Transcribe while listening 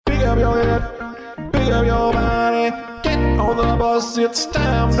up your head, pick up your body. Get on the bus, it's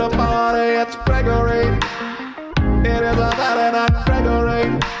time to party. It's Gregory. It is a Saturday night,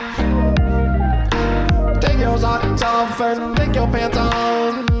 Gregory. Take your socks off and take your pants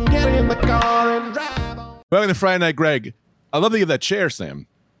on. Get in the car and drive on. Welcome to Friday Night Greg. I love that you have that chair, Sam.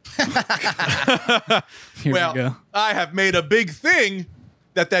 Here we go. I have made a big thing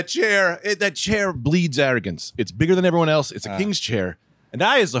that chair bleeds arrogance. It's bigger than everyone else. It's a king's chair. And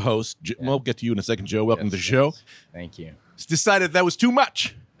I, as the host, we'll get to you in a second, Joe. Welcome to the show. Thank you. Decided that was too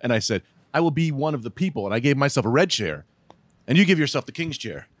much. And I said, I will be one of the people. And I gave myself a red chair. And you give yourself the king's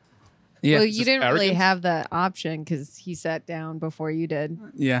chair. Yeah. Well, you didn't really arrogance? have that option because he sat down before you did.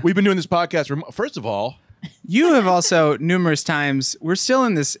 Yeah. We've been doing this podcast. First of all, You have also numerous times, we're still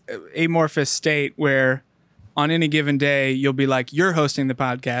in this amorphous state where on any given day, you'll be like, you're hosting the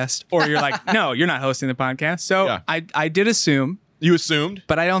podcast, or you're like, no, you're not hosting the podcast. So Yeah. I did assume, you assumed.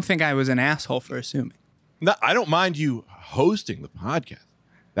 but I don't think I was an asshole for assuming. No, I don't mind you hosting the podcast.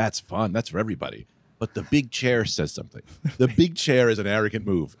 That's fun. That's for everybody. But the big chair says something. The big chair is an arrogant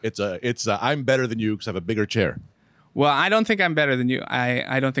move. It's I'm better than you because I have a bigger chair. Well, I don't think I'm better than you.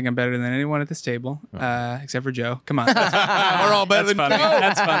 I don't think I'm better than anyone at this table, except for Joe. Come on. We're all better than funny. Joe.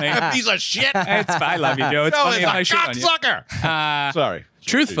 That's funny. Piece of shit. It's fine. I love you, Joe. It's Joe funny is if a I shit on you. cocksucker. Sorry.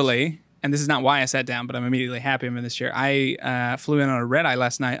 Truthfully, and this is not why I sat down, but I'm immediately happy I'm in this chair. I flew in on a red eye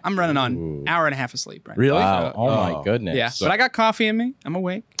last night. I'm running on hour and a half of sleep right Really? Wow. Oh, my goodness. now. Yeah, but I got coffee in me. I'm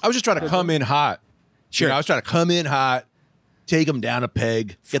awake. I was just trying to come in hot. Sure. You know, I was trying to come in hot, take them down a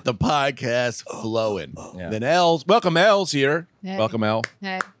peg, get the podcast flowing. Yeah. Then welcome Elle's here. Hey. Welcome Elle.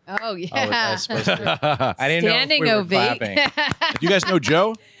 Hey. Oh, Oh, yeah. I was supposed to. I didn't Standing know if we were ovation. clapping. Do you guys know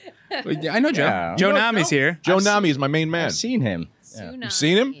Joe? I know Joe. Yeah. Joe You know Nami's Joe? here. Joe Nami is my main man. I've seen him. Yeah. You've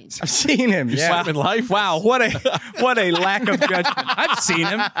seen him? I've seen him. You Yeah. saw him in life? Wow, what a lack of judgment. I've seen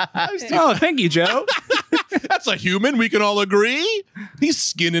him. Oh, thank you, Joe. That's a human. We can all agree. He's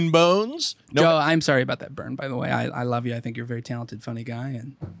skin and bones. No, Joe, I'm sorry about that burn, by the way. I love you. I think you're a very talented, funny guy.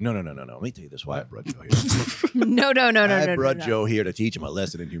 And no. Let me tell you this. Why I brought Joe here. No. I brought Joe here to teach him a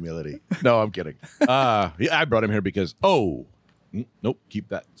lesson in humility. No, I'm kidding. Yeah, I brought him here because, nope, keep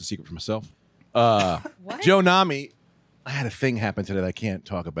that a secret for myself. Joe Nami, I had a thing happen today that I can't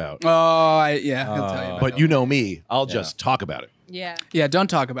talk about. I'll tell you about But it. you know me. I'll just talk about it. Yeah. Yeah, don't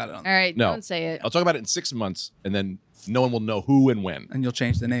talk about it, All right. No. Don't say it. I'll talk about it in 6 months, and then no one will know who and when. and you'll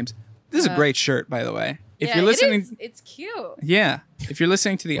change the names. This is a great shirt, by the way. If Yeah, you're listening, it is. It's cute. yeah, if you're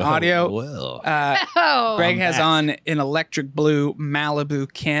listening to the audio, Well. Oh. Greg has on an electric blue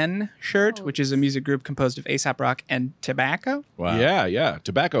Malibu Ken shirt, which is a music group composed of A$AP Rock and Tobacco. Wow. Yeah.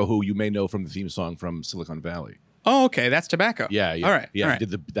 Tobacco, who you may know from the theme song from Silicon Valley. Oh, okay, that's Tobacco. Yeah. All right. Yeah, all right. he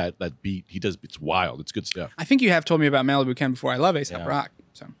did that beat. He does. It's wild. It's good stuff. I think you have told me about Malibu Ken before. I love A$AP Rock.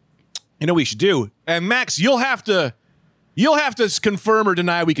 So You know what we should do? And Max, you'll have to confirm or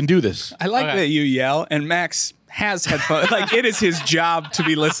deny we can do this. I like that you yell, and Max has headphones. Like, it is his job to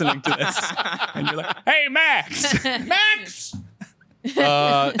be listening to this. And you're like, hey, Max. Max!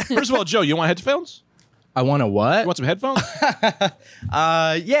 First of all, Joe, you want headphones? I want a what? You want some headphones?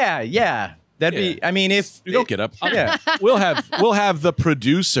 Yeah. That'd be. I mean, if You don't get up. Yeah. We'll have the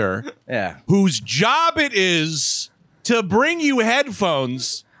producer Yeah. whose job it is to bring you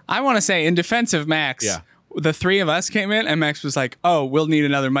headphones. I want to say, in defense of Max, Yeah. the three of us came in, and Max was like, oh, we'll need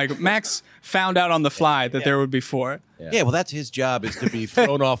another mic. Max found out on the fly that there would be four. Yeah, well, that's his job, is to be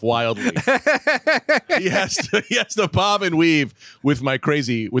thrown off wildly. He has to bob and weave with my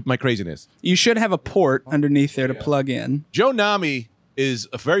craziness. You should have a port underneath there to plug in. Joe Nami is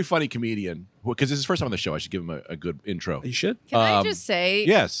a very funny comedian because this is his first time on the show. I should give him a good intro. You should. Can I just say?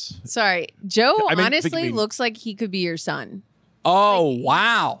 Yes. Sorry. Joe I mean, honestly think- looks like he could be your son. Oh,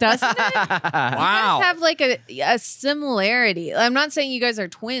 wow. Doesn't it? Wow. You guys have like a similarity. I'm not saying you guys are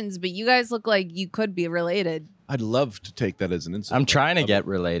twins, but you guys look like you could be related. I'd love to take that as an insult. I'm trying to get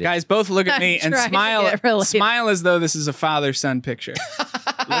related. Guys, both look at me I'm and trying to smile. get related. Smile as though this is a father-son picture.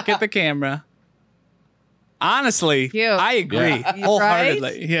 Look at the camera. Honestly, Cute. I agree Yeah.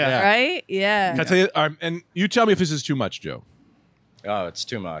 wholeheartedly. Yeah. Right? Yeah. Can I tell you, and you tell me if this is too much, Joe. Oh, it's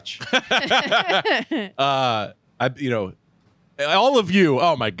too much. All of you,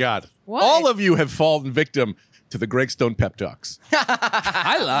 oh my God. What? All of you have fallen victim to the Greg Stone pep talks.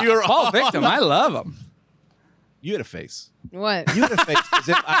 I love You're Paul all- Victim. I love him. You had a face. What? You had a face as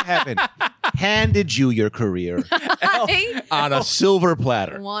if I haven't handed you your career I on a silver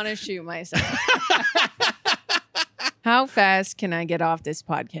platter. want to shoot myself. How fast can I get off this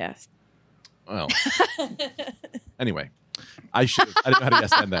podcast? Well, anyway, I didn't know how to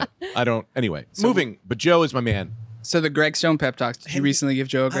yes end that. I don't. Anyway, moving. But Joe is my man. So the Greg Stone pep talks. Did you recently give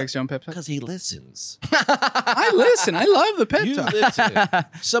Joe a Greg Stone pep talk? Because he listens. I listen. I love the pep You talk. listen.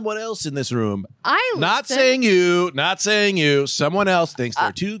 Someone else in this room. I Not listen. saying you. Not saying you. Someone else thinks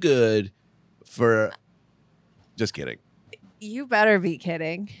they're too good for. Just kidding. You better be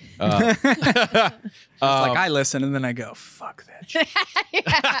kidding. It's like I listen and then I go, fuck that shit.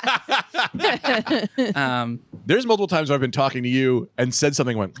 There's multiple times where I've been talking to you and said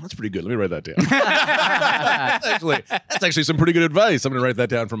something. Went, that's pretty good. Let me write that down. that's actually some pretty good advice. I'm going to write that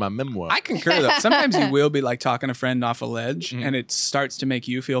down for my memoir. I concur though. Sometimes you will be like talking a friend off a ledge and it starts to make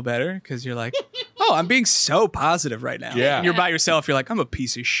you feel better because you're like, oh, I'm being so positive right now. Yeah. And you're by yourself. You're like, I'm a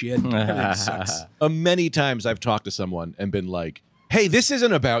piece of shit. Everything sucks. Many times I've talked to someone and been like, hey, this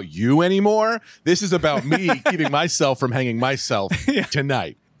isn't about you anymore. This is about me keeping myself from hanging myself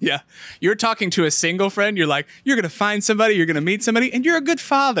tonight. Yeah. You're talking to a single friend. You're like, you're going to find somebody, you're going to meet somebody, and you're a good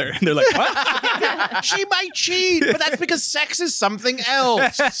father. And they're like, what? She might cheat, but that's because sex is something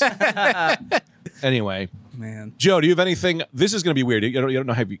else. Anyway, Man. Joe, do you have anything? This is going to be weird. You don't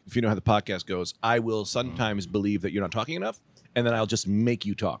know if you know how the podcast goes. I will sometimes believe that you're not talking enough, and then I'll just make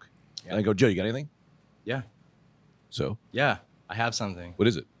you talk. And I go, Joe, you got anything? Yeah. So, Yeah. I have something. what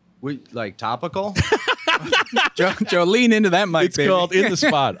is it? Like topical? Joe, lean into that mic, It's baby. called In the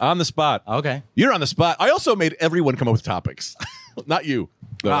Spot, on the spot. Okay. You're on the spot. I also made everyone come up with topics. Not you.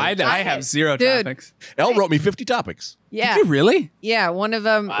 though. I have zero Dude. topics. Elle wrote me 50 topics. Yeah. Did you really? Yeah. One of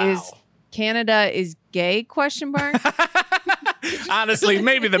them is Canada is gay ? Honestly,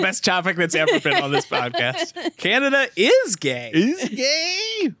 maybe the best topic that's ever been on this podcast. Canada is gay. Is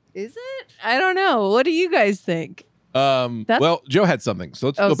gay? Is it? I don't know. What do you guys think? Well, Joe had something, so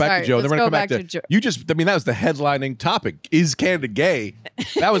let's Oh, go back sorry. to Joe. Let's then we're go gonna come back back to to Joe. You just, I mean, that was the headlining topic. Is Canada gay?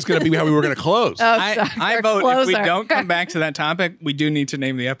 That was going to be how we were going to close. Oh, I sorry. vote if we Closer. don't come back to that topic, we do need to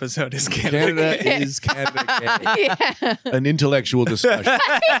name the episode as Canada. Canada is Canada gay? Yeah. An intellectual discussion.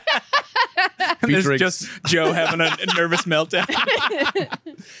 There's Featuring- just Joe having a nervous meltdown.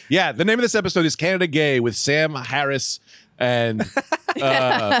 Yeah, the name of this episode is Canada Gay with Sam Harris and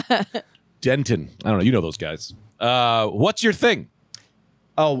Denton. I don't know. You know those guys. What's your thing?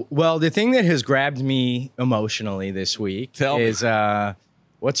 Oh, well, the thing that has grabbed me emotionally this week Tell me. is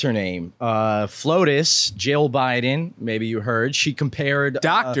what's her name? FLOTUS, Jill Biden. Maybe you heard. She compared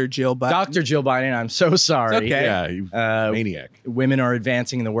Dr. Jill Biden. Dr. Jill Biden. I'm so sorry. It's okay. Yeah, you maniac. Women are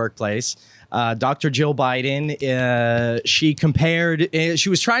advancing in the workplace. Dr. Jill Biden, she compared, she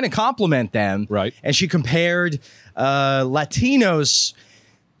was trying to compliment them. Right. And she compared Latinos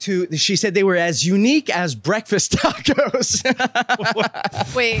to, she said they were as unique as breakfast tacos.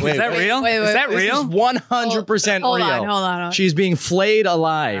 Wait, Is that real? Is that This real? is 100% Hold real. on, hold on. She's being flayed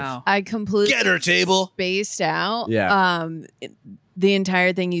alive. Wow. I completely Get her, table. spaced out. Yeah. The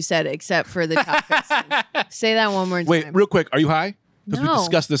entire thing you said, except for the topics. Say that one more time. Wait, real quick. Are you high? Because we No.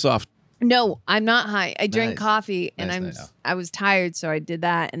 discussed this off. No, I'm not high. I drank Nice. coffee and Nice. I was tired, so I did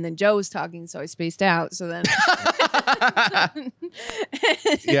that. And then Joe was talking, so I spaced out. So then,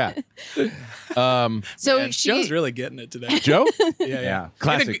 Yeah. so she. Joe's really getting it today. Joe? Yeah.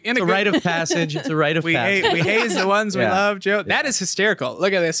 Classic. In It's a a rite of passage. It's a rite of we passage. haze the ones we Yeah. love, Joe. That is hysterical.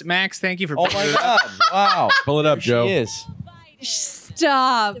 Look at this. Max, thank you for Oh my God. Wow. Pull it up, She Joe. is.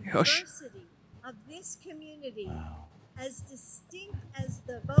 Stop. diversity of this community, as distinct as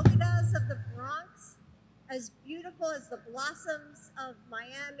the Bogotas of the Bronx, as beautiful as the blossoms of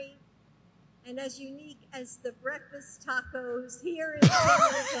Miami, and as unique as the breakfast tacos here in San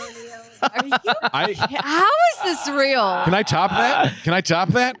Antonio. Are you? Can How is this real? I top that? Can I top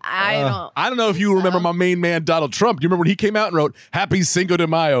that? I don't know if you remember my main man, Donald Trump. Do you remember when he came out and wrote, Happy Cinco de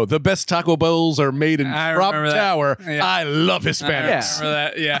Mayo. The best taco bowls are made in I Trump remember that. Tower. Yeah. I love Hispanics. Remember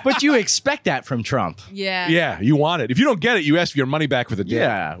that? Yeah. But you expect that from Trump. Yeah. Yeah, you want it. If you don't get it, you ask for your money back for the day.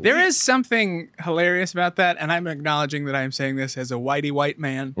 Yeah. There is something hilarious about that, and I'm acknowledging that I'm saying this as a whitey white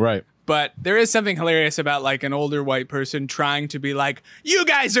man. Right. But there is something hilarious about like an older white person trying to be like, "You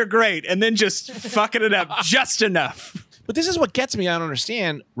guys are great," and then just fucking it up just enough. But this is what gets me. I don't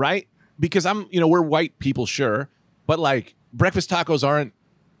understand, right? Because we're white people, sure. But like breakfast tacos aren't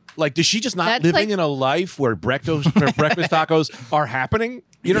like, does she just not That's living like- in a life where breakfast tacos are happening?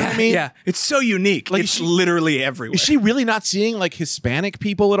 You know what I mean? Yeah, it's so unique. Like, It's she- literally everywhere. Is she really not seeing like Hispanic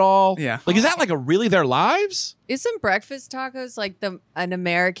people at all? Yeah. Like, is that like really their lives? Isn't breakfast tacos like an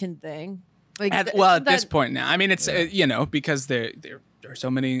American thing? Like, At isn't this that- point now, I mean, it's because there are so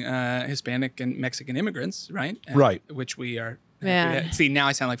many Hispanic and Mexican immigrants, right? Right. Which we are. Yeah. See, now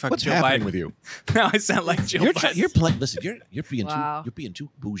I sound like fucking What's Joe happening Biden. with you? Now I sound like Joe Biden. Listen, you're being Wow. too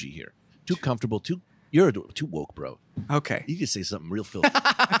bougie here. Too comfortable. You're too woke, bro. Okay. You can say something real filthy.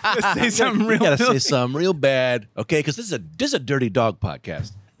 Say something You real. gotta say filthy. something real bad, okay? Because this is a dirty dog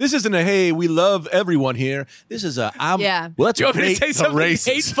podcast. This isn't a hey, we love everyone here. This is a I'm. Yeah. Well, let's Do you want me to hate say the something racists.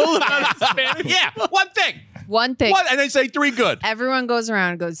 hateful about Hispanic? Yeah, one thing. One thing. One, and they say three good. Everyone goes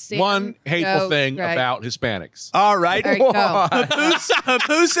around and goes, Sam, One hateful Joe, thing Greg. about Hispanics. All right. All right, go.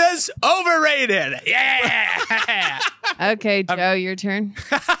 Pupusas overrated. Yeah. Okay, Joe, your turn.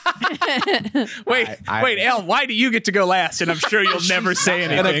 Wait, El, why do you get to go last? And I'm sure you'll never say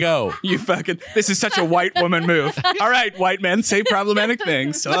anything. Gonna go. You fucking. This is such a white woman move. All right, white men say problematic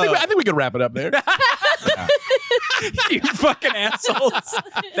things. I think we could wrap it up there. You fucking assholes.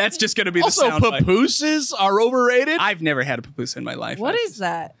 That's just gonna be the Also, sound bite. papooses are overrated. I've never had a papoose in my life. What is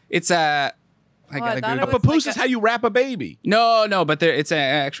that? It's a. I I gotta thought Google. it A was papoose like is how you wrap a baby. No, but it's an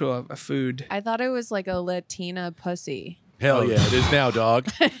actual a food. I thought it was like a Latina pussy. Hell yeah, it is now, dog.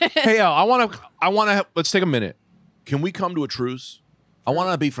 Hey, Al, I want to. Let's take a minute. Can we come to a truce? I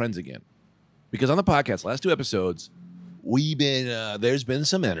want to be friends again, because on the podcast, last 2 episodes, we've been. There's been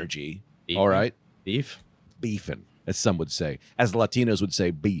some energy. All right, beefing, as some would say, as the Latinos would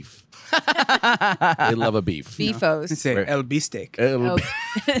say, beef. They love a beef. Beefos. It's a Right. El Beefsteak. Oh,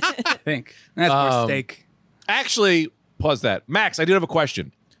 I think that's more steak. Actually, pause that. Max, I did have a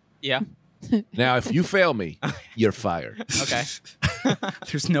question. Yeah. Now, if you fail me, you're fired. Okay.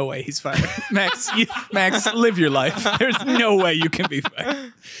 There's no way he's fired. Max, live your life. There's no way you can be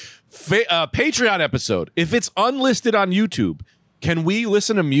fired. Patreon episode. If it's unlisted on YouTube, can we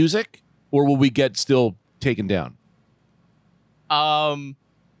listen to music, or will we get still taken down?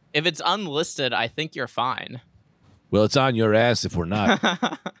 If it's unlisted, I think you're fine. Well, it's on your ass if we're not.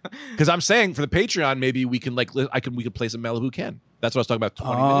 Because I'm saying for the Patreon, maybe we can we could play some Malibu Ken. That's what I was talking about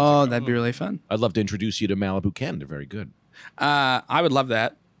 20 minutes Oh, ago. that'd be really fun. I'd love to introduce you to Malibu Ken. They're very good. I would love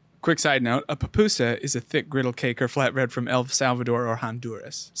that. Quick side note: a pupusa is a thick griddle cake or flatbread from El Salvador or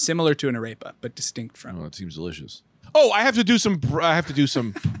Honduras, similar to an arepa but distinct from. Oh, it seems delicious. Oh, I have to do some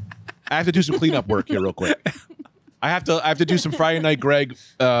cleanup work here real quick. I have to do some Friday Night Greg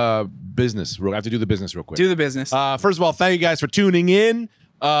business. I have to do the business real quick. Do the business. First of all, thank you guys for tuning in.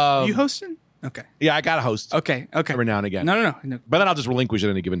 you hosting? Okay. Yeah, I got to host. Okay. Every now and again. No. But then I'll just relinquish at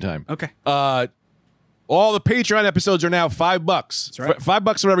any given time. Okay. All the Patreon episodes are now $5. That's right.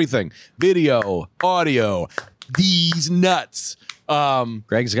 $5 for everything: video, audio, these nuts.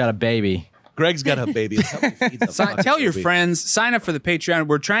 Greg's got a baby. Greg's got a baby. Tell your friends. Sign up for the Patreon.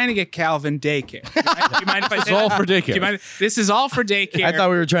 We're trying to get Calvin daycare. Do you mind if I say all that? for daycare. Do you mind? This is all for daycare. I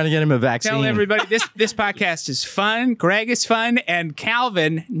thought we were trying to get him a vaccine. Tell everybody this podcast is fun. Greg is fun, and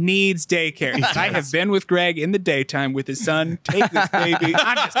Calvin needs daycare. I have been with Greg in the daytime with his son. Take this baby.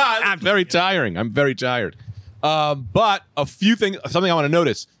 I'm very tiring. I'm very tired. But a few things. Something I want to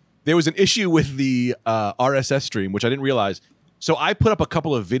notice. There was an issue with the RSS stream, which I didn't realize. So I put up a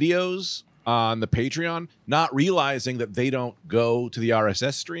couple of videos on the Patreon, not realizing that they don't go to the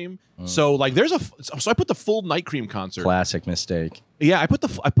RSS stream. So like, so I put the full Night Cream concert. Classic mistake. Yeah, I put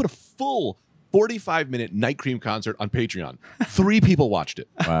a full 45-minute Night Cream concert on Patreon. 3 people watched it.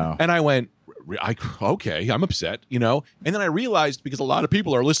 Wow. And I went, okay, I'm upset, And then I realized, because a lot of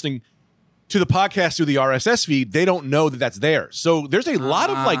people are listening to the podcast through the RSS feed, they don't know that that's there. So there's a lot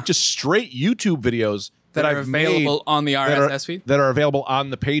of like just straight YouTube videos that are I've available made on the that are- RSS feed. that are available on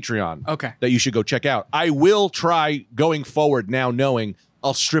the Patreon. Okay. That you should go check out. I will try going forward now, knowing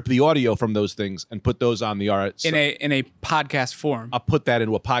I'll strip the audio from those things and put those on the RSS. in a podcast form. I'll put that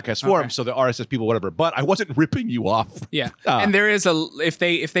into a podcast form, Okay. so the RSS people, whatever. But I wasn't ripping you off. Yeah, Ah. and there is if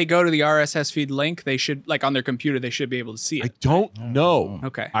they go to the RSS feed link, they should, like, on their computer, they should be able to see I it. don't know.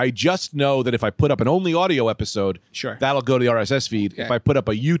 Okay. I just know that if I put up an only audio episode, Sure. that'll go to the RSS feed. Okay. If I put up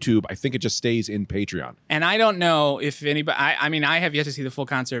a YouTube, I think it just stays in Patreon. And I don't know if anybody. I mean, I have yet to see the full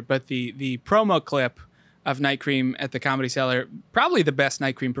concert, but the promo clip of Night Cream at the Comedy Cellar, probably the best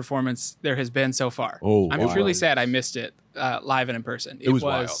Night Cream performance there has been so far. Oh, I'm wow. truly sad I missed it live and in person. It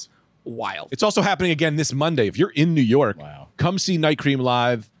was wild. It's also happening again this Monday. If you're in New York, come see Night Cream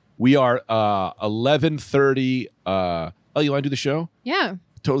live. We are 11:30. Oh, you want to do the show? Yeah.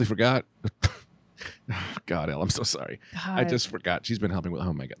 Totally forgot. God, Elle, I'm so sorry. I God. just forgot. She's been helping with.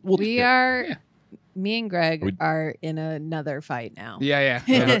 Oh my God. We'll We get- are, me and Greg We- are in another fight now. Yeah.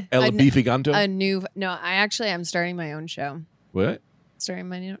 El A- Beefiganto? I'm starting my own show. What? Starting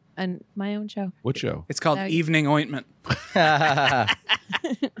my own show. What show? It's called No, Evening Ointment. What's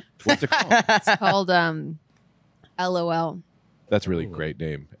it called? It's called LOL. That's a really great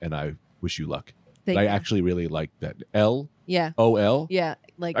name, and I wish you luck. Thank I you. actually really like that. LOL? Yeah. Yeah.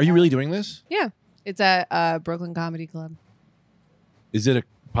 Like, Are you really doing this? Yeah. It's at Brooklyn Comedy Club. Is it a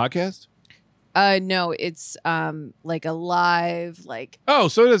podcast? No, it's like a live, like, Oh,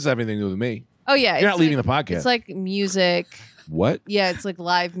 so it doesn't have anything to do with me. oh yeah, You're it's not leaving like, the podcast. It's like music. What? Yeah, it's like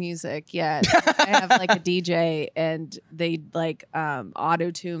live music. Yeah, I have like a DJ, and they like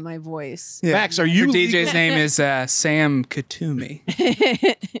auto tune my voice. Yeah. Max, are Your you DJ's name is Sam Katumi.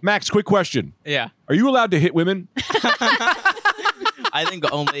 Max, quick question. Yeah. Are you allowed to hit women? I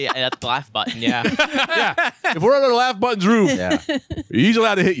think only at the laugh button. Yeah. Yeah. If we're in the laugh buttons room, Yeah. he's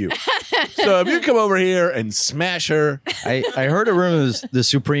allowed to hit you. So if you come over here and smash her, I heard a rumor the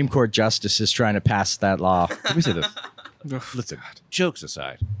Supreme Court justice is trying to pass that law. let me say this. Listen, jokes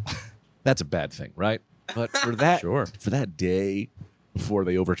aside, that's a bad thing, right? But for that, for that day before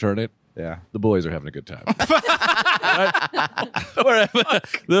they overturn it, Yeah. the boys are having a good time.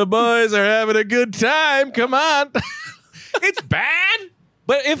 The boys are having a good time. Come on. It's bad,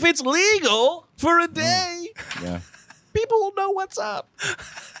 but if it's legal for a day, Yeah. people will know what's up.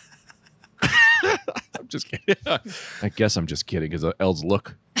 I'm just kidding. I guess I'm just kidding because Elle's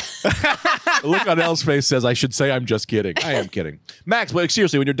look. The look on Elle's face says I should say I'm just kidding. I am kidding. Max, but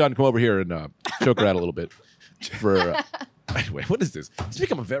seriously, when you're done, come over here and choke her out a little bit. For anyway, what is this? It's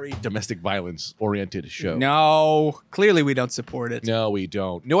become a very domestic violence oriented show. No, clearly we don't support it. No, we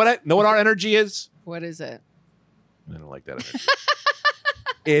don't. Know what our energy is? What is it? I don't like that energy.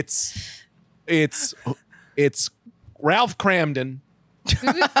 It's Ralph Cramden. Who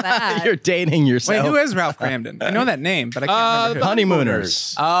is that? You're dating yourself. Wait, who is Ralph Cramden? I know that name, but I can't remember the who.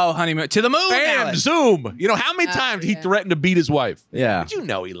 Honeymooners. Oh, honeymoon to the moon. Bam, Alex. zoom. You know how many times he yeah. threatened to beat his wife? Yeah. Did you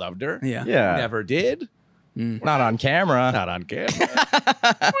know he loved her? Yeah. Yeah. Never did. Not on camera. Not on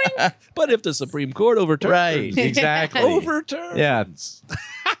camera. But if the Supreme Court overturns, Right. Exactly. overturns. Yeah.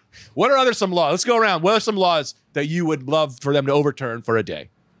 What are some laws? Let's go around. What are some laws that you would love for them to overturn for a day?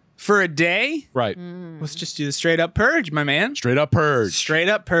 For a day, Right. let's just do the straight up purge, my man. Straight up purge. Straight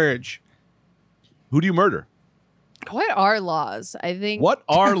up purge. Who do you murder? What are laws? I think. What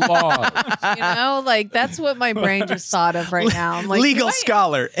are laws? You know, like that's what my brain just thought of right now. I'm like, Legal do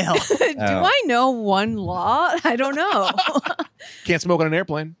scholar L. I know one law? I don't know. Can't smoke on an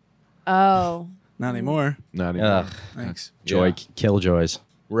airplane. Oh. Not anymore. Not anymore. Ugh. Thanks. Joy, Yeah. killjoys.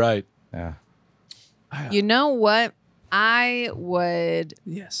 Right. Yeah. You know what? I would.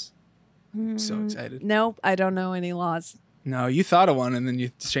 Yes. So excited. Nope. I don't know any laws. No, you thought of one and then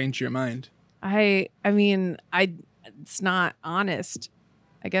you changed your mind. I mean, it's not honest.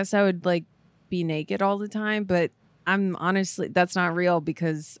 I guess I would like be naked all the time, but I'm honestly, that's not real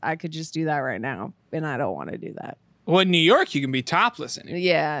because I could just do that right now and I don't want to do that. Well, in New York, you can be topless in it.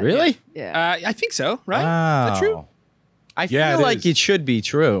 Yeah. Really? Yeah. I think so, right? Wow. Is that true? I Yeah, feel it like is. it should be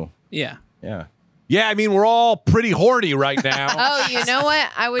true. Yeah. Yeah. Yeah, I mean, we're all pretty horny right now. Oh, you know what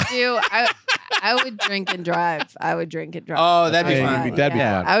I would do? I would drink and drive. I would drink and drive. Oh, that'd be Yeah, fun. that'd be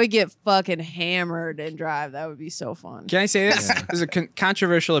Yeah. fun. I would get fucking hammered and drive. That would be so fun. Can I say this? This is a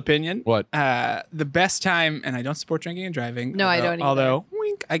controversial opinion. What? The best time, and I don't support drinking and driving. No, I although- don't either. Although,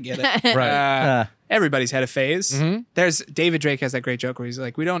 wink, I get it. Right. Everybody's had a phase. Mhm. There's David Drake has that great joke where he's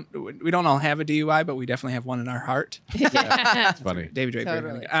like, we don't all have a DUI, but we definitely have one in our heart. It's funny. David Drake. very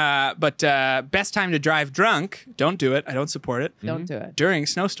Totally. funny. But best time to drive drunk. Don't do it. I don't support it. Don't do it. During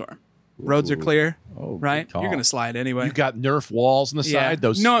snowstorm, roads are clear. Oh, good right? call. You're gonna slide anyway. You got Nerf walls on the yeah. side.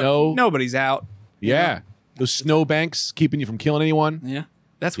 Those no, snow. nobody's out. Yeah. Those snow banks keeping you from killing anyone. Yeah,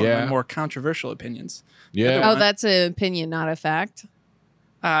 that's one of Yeah. my more controversial opinions. Yeah. Oh, that's an opinion, not a fact.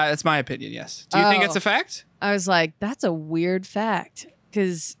 That's my opinion. Yes. Do you think Oh. it's a fact? I was like, that's a weird fact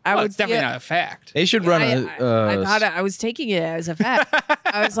because I Well, would it's definitely feel- not a fact. They should run I a. thought I was taking it as a fact.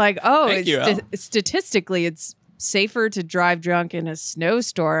 I was like, oh, Thank you, Elle. statistically, it's safer to drive drunk in a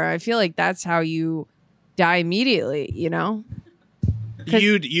snowstorm. I feel like that's how you die immediately. You know, 'Cause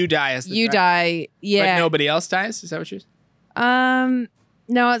You die as the you driver. die. Yeah. But nobody else dies. Is that what you're?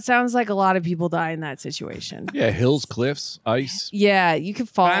 No, it sounds like a lot of people die in that situation. Yeah. Hills, cliffs, ice. Yeah, you could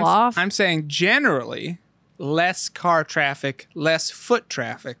fall But off. I'm saying generally less car traffic, less foot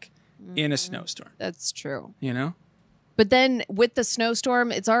traffic in a snowstorm. That's true. You know? But then with the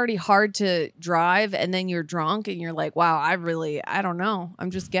snowstorm, it's already hard to drive, and then you're drunk, and you're like, "Wow, I don't know. I'm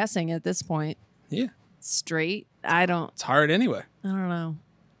just guessing at this point." Yeah. Straight, I don't It's hard anyway. know.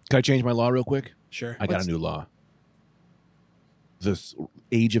 Can I change my law real quick? Sure. I got a new law. The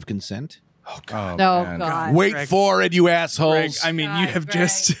age of consent. Oh, No, man. God. Wait Greg. for it, you assholes. Greg, I mean, you God, have Greg.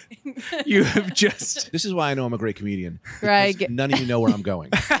 just you have just This is why I know I'm a great comedian. Greg. Because none of you know where I'm going.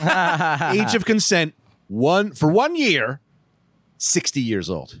 Age of consent, for 1 year, 60 years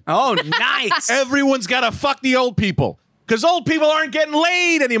old. Oh, nice. Everyone's got to fuck the old people. Because old people aren't getting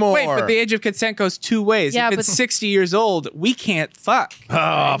laid anymore. Wait, but the age of consent goes two ways. Yeah, if it's but- 60 years old, we can't fuck.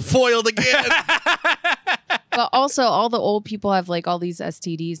 Foiled again. But also, all the old people have like all these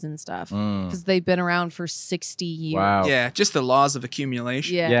STDs and stuff because they've been around for 60 years. Wow. Yeah, just the laws of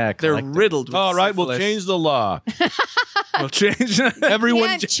accumulation. Yeah. Yeah, They're collective. riddled with All right, we'll syphilis. change the law. We'll change. You Everyone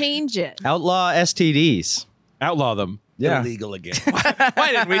can't change it. Outlaw STDs. outlaw them. Yeah. Illegal again.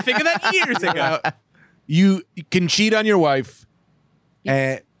 Why didn't we think of that years ago? You can cheat on your wife.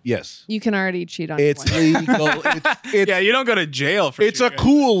 And yes, You can already cheat on it's your wife. legal. It's Yeah, you don't go to jail for It's a cheating.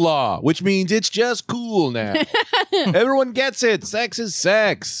 cool law, which means it's just cool now. Everyone gets it. Sex is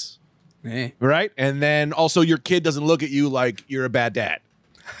sex. Eh. Right? And then also your kid doesn't look at you like you're a bad dad.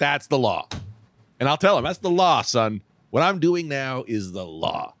 That's the law. And I'll tell him, that's the law, son. What I'm doing now is the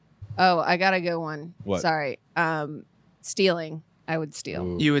law. Oh, I got a good one. What? Sorry. Stealing. I would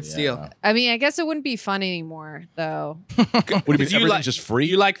steal. You would steal. I mean, I guess it wouldn't be fun anymore, though. What do you mean? You Everything's like- just free?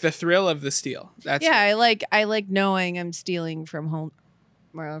 You like the thrill of the steal. That's Yeah, I like knowing I'm stealing from home,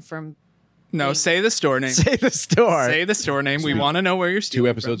 or from. No, say the store name. Say the store. Say the store name. We want to know where you're stealing. Two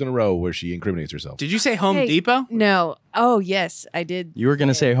episodes in a row where she incriminates herself. Did you say Home Hey, Depot? No. Oh yes, I did. You were going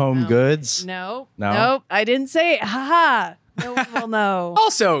to say home No. goods? No. No? Nope. I didn't say it. Haha. No one will know.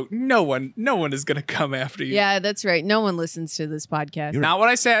 Also, no one is gonna come after you. Yeah, that's right. No one listens to this podcast. Not what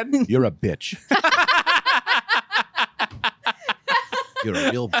I said. You're a bitch. You're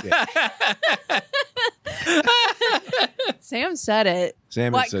a real bitch. Sam said it.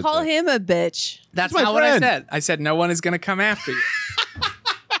 Sam What? said Call that. him a bitch. That's my not what I friend. said. I said no one is gonna come after you.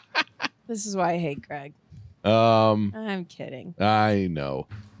 This is why I hate Greg. Um, I'm kidding. I know.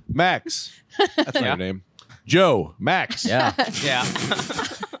 Max. That's not Yeah. her name. Joe. Max. Yeah. Yeah.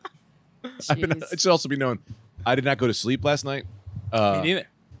 Jeez. It should also be known. I did not go to sleep last night. Me neither.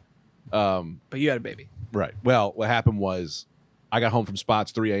 Um, But you had a baby. right. Well, what happened was I got home from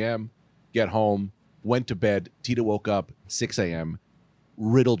Spots 3 a.m., get home, went to bed. Tita woke up 6 a.m.,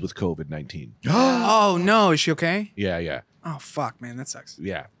 riddled with COVID-19. Oh no, is she okay? Yeah. Oh fuck, man, that sucks.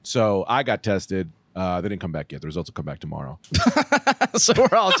 Yeah. So I got tested. They didn't come back yet. The results will come back tomorrow. So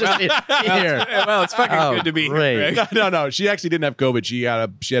we're all just here. Well, it's fucking Oh, good to be great. here, Greg. No. She actually didn't have COVID. She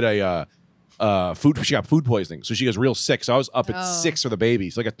got food poisoning. So she was real sick. So I was up at 6 for the baby.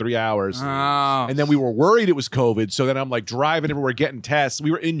 So I got 3 hours. Oh. And then we were worried it was COVID. So then I'm like driving everywhere, getting tests.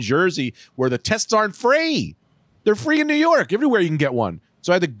 We were in Jersey where the tests aren't free. They're free in New York. Everywhere you can get one.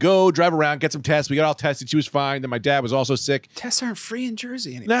 So I had to go drive around, get some tests. We got all tested. She was fine. Then my dad was also sick. Tests aren't free in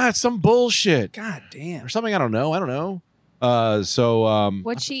Jersey anymore. Nah, it's some bullshit. God damn. Or something I don't know.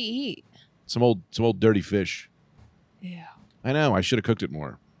 What'd she eat? Some old dirty fish. Yeah. I know. I should have cooked it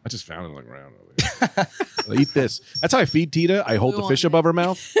more. I just found it on the ground. Eat this. That's how I feed Tita. I hold the fish above her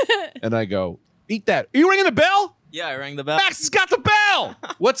mouth and I go, eat that. Are you ringing the bell? Yeah, I rang the bell. Max has got the bell.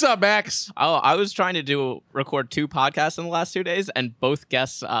 What's up, Max? Oh, I was trying to record 2 podcasts in the last 2 days, and both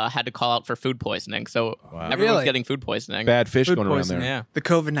guests had to call out for food poisoning. So everyone's Really? getting food poisoning. Bad fish Food going around poisoning. there. Yeah. The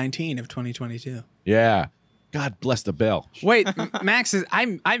COVID-19 of 2022. Yeah. God bless the bell. Wait, Max,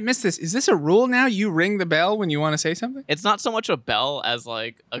 I missed this. Is this a rule now? You ring the bell when you want to say something? It's not so much a bell as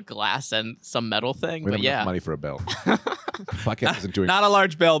like a glass and some metal thing, We but don't have enough yeah. money for a bell. Podcast isn't doing. Not a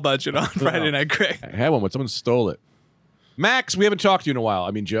large bell budget on Friday Night Greg. I had one, but someone stole it. Max, we haven't talked to you in a while.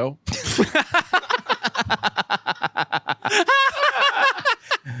 I mean, Joe.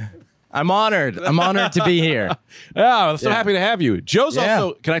 I'm honored. I'm honored to be here. Yeah, I'm so happy to have you. Joe's Yeah.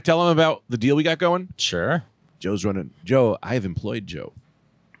 also. Can I tell him about the deal we got going? Sure. Joe's running. Joe, I have employed Joe.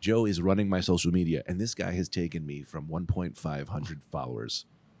 Joe is running my social media, and this guy has taken me from 1,500 followers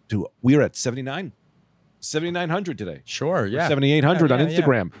to we're at 7,900 today. Sure. Yeah. 7,800 on Yeah,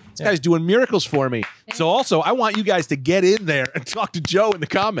 Instagram. This guy's doing miracles for me. So also, I want you guys to get in there and talk to Joe in the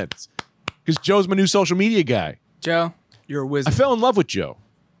comments because Joe's my new social media guy. Joe, you're a I wizard. fell in love with Joe.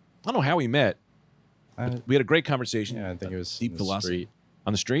 I don't know how we met. I- We had a great conversation. Yeah, I think it was deep in the philosophy street.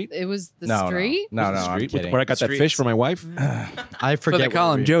 on the street. It was the No, street. No, Was it no, the I'm street kidding. where I got that Streets. fish for my wife. I So forget. they call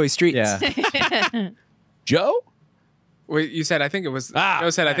what him we- Joey Streets. Yeah. Joe? Wait, you said I think it was. Ah. Joe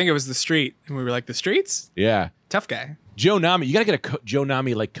said I think it was the street, and we were like the streets. Yeah. Tough guy. Joe Nami. You got to get a Joe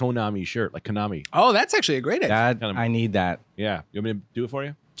Nami like Konami shirt, like Konami. Oh, that's actually a great idea. Dad, I need that. Yeah. You want me to do it for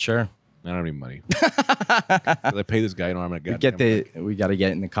you? Sure. I don't have any money. I pay this guy an arm and a goddamn We got to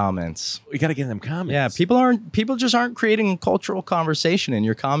get in the comments. We got to get in them comments. Yeah, people just aren't creating cultural conversation in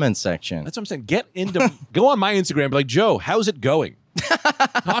your comments section. That's what I'm saying. Get into, go on my Instagram. Be like, Joe, how's it going?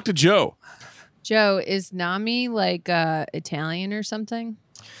 Talk to Joe. Joe, is Nami like Italian or something?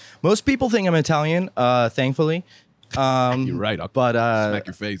 Most people think I'm Italian, thankfully. You're right. I'll But smack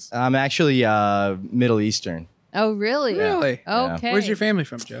your face. I'm actually Middle Eastern. Oh, really? Really? Okay. Where's your family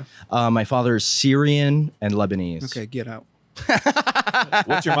from, Joe? My father is Syrian and Lebanese. Okay, get out.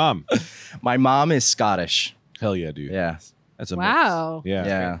 What's your mom? My mom is Scottish. Hell yeah, dude. Yeah. That's a Wow. mix. Yeah.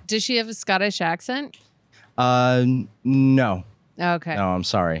 Yeah. Does she have a Scottish accent? No. Okay. No, I'm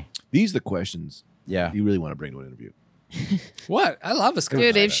sorry. These are the questions Yeah. you really want to bring to an interview. What? I love a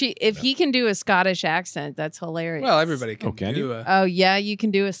Scottish. Dude, if he can do a Scottish accent, that's hilarious. Well, everybody can can do you? a... Oh yeah, you can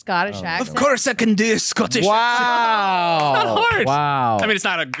do a Scottish accent. Of course I can do a Scottish Wow. Not hard. Wow. I mean, it's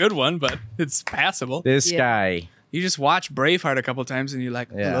not a good one, but it's passable. this Yeah. guy. You just watch Braveheart a couple times and you're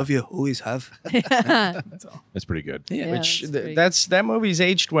like, I Yeah. love you, always have. That's all. That's pretty good. Yeah. Which that's pretty that movie's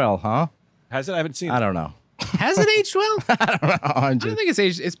aged well, huh? Has it? I haven't seen it. I don't know. Has it aged well? I'm I just- don't think it's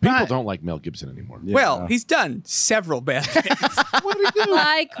aged. It's People not- don't like Mel Gibson anymore. Well, he's done several bad things.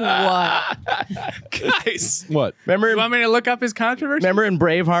 Like what? Guys, What? remember, you want me to look up his controversy? remember in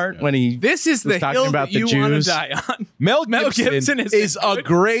Braveheart when he This is was the talking hill about that the you want to Jews? die on. Mel Mel Gibson, Gibson is a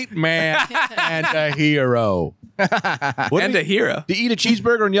great man and a hero. What And did a hero. he eat a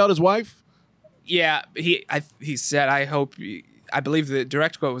cheeseburger and yell at his wife? Yeah, he said, I believe the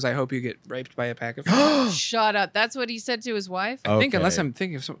direct quote was, "I hope you get raped by a pack of." Shut up. That's what he said to his wife. I think, Okay. unless I'm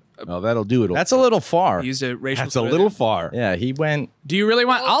thinking of some, Oh, that'll do it. That's a little far. he used a racial. That's a slur little there. far. Yeah, he went. Do you really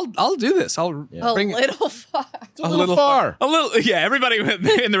want? I'll do this. I'll A bring it. little far. A little far. A little. Yeah, everybody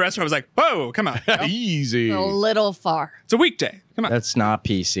in the restaurant was like, "Whoa, come on! Easy. A little far. It's a weekday. Come on." That's not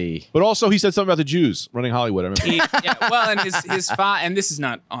PC. But also, he said something about the Jews running Hollywood. I remember. Yeah, well, and his father, and this is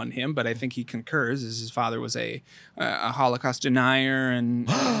not on him, but I think he concurs. Is his father was a Holocaust denier, and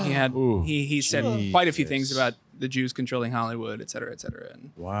he had Ooh. he said quite a few things about the Jews controlling Hollywood, et cetera, and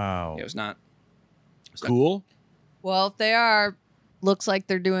Wow. it was not. Cool. Well, if they are, looks like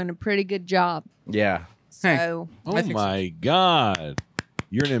they're doing a pretty good job. Yeah. Hey. So Oh I think so. my God.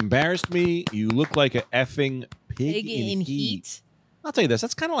 You're an embarrassed me. You look like a effing pig in heat. I'll tell you this.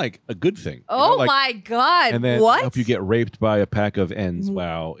 That's kind of like a good thing. You know, Oh like- my God. And then what? if you get raped by a pack of ends,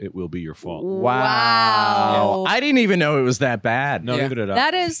 wow, it will be your fault. Wow. I didn't even know it was that bad. No, Yeah. neither did I.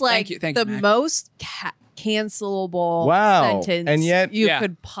 That is like Thank the you, Mac. most cancelable Wow. sentence And yet- you Yeah.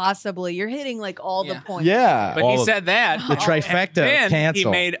 could possibly. You're hitting like all Yeah. the points. Yeah. But All he of- said that The trifecta. Then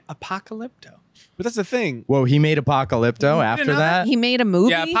cancel. he made Apocalypto. But that's the thing. Whoa, he made Apocalypto after know that? He made a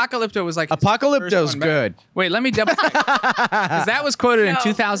movie. Yeah, Apocalypto was like his Apocalypto's first one back. good. Wait, let me double check because that was quoted in No.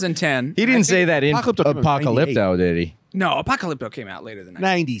 2010. He didn't say that in Apocalypto came out in Apocalypto, did he? No, Apocalypto came out later than that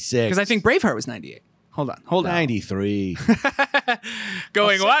 96. because I think Braveheart was 98. Hold on. 93.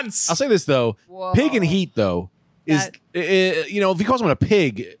 Going once. I'll say this, though. Whoa. Pig in heat, though, is, if he calls someone a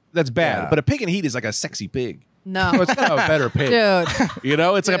pig, that's bad. Yeah. But a pig in heat is like a sexy pig. No. So it's kind of a better pig. Dude. You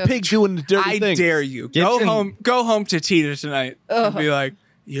know, it's like a Dude. pig doing the dirty I thing. dare you. Gibson- Go home to Tita tonight and be like,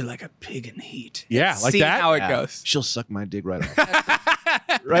 "You're like a pig in heat." Yeah, like See that? how it Yeah. goes. She'll suck my dick right off.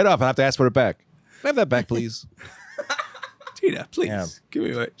 Right off. I have to ask for it back. Can I have that back, please? Tita, please Yeah. give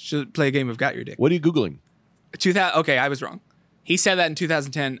me what. Should play a game of Got Your Dick. What are you Googling? 2000. Okay, I was wrong. He said that in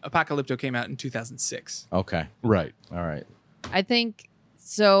 2010. Apocalypto came out in 2006. Okay. Right. All right. I think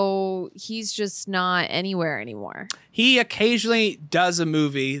so. He's just not anywhere anymore. He occasionally does a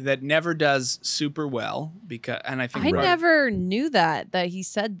movie that never does super well and I think I Right. never knew that he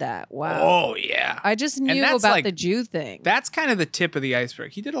said that. Wow. Oh yeah. I just And knew that's about like- the Jew thing. That's kind of the tip of the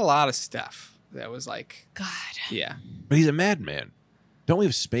iceberg. He did a lot of stuff that was like, God. yeah. But he's a madman. Don't we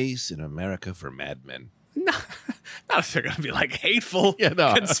have space in America for madmen? No, not if they're going to be like hateful Yeah,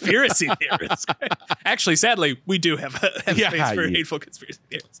 no. conspiracy theorists. Actually, sadly, we do have a Yeah, space for you- hateful conspiracy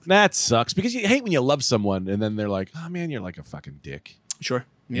theorists. That sucks because you hate when you love someone and then they're like, "Oh man, you're like a fucking dick." Sure.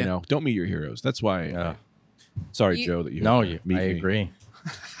 You know, don't meet your heroes. That's why. Yeah. Sorry, You- Joe, that you. No, had to meet I me. agree.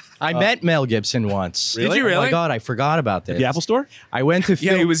 I met Mel Gibson once. Did you Oh my really? God, I forgot about this. At the Apple Store. I went to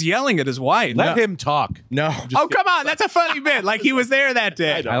Yeah, film. he was yelling at his wife. Let him talk. No. Oh, come on. That's a funny bit. Like he was there that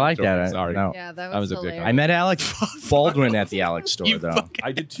day. I like that. Sorry. No. Yeah, that I was, was a dick. hilarious. I met Alec Baldwin at the Alex store, You though. fucking-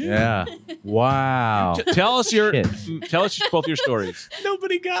 I did too. Yeah. Wow. Tell us your. Shit. Tell us both your stories.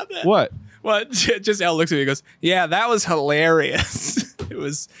 Nobody got that. What? What? Just Al looks at me and goes, "Yeah, that was hilarious." it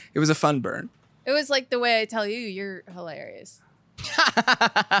was a fun burn. It was like the way I tell you, you're hilarious.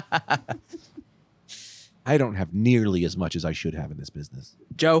 I don't have nearly as much as I should have in this business.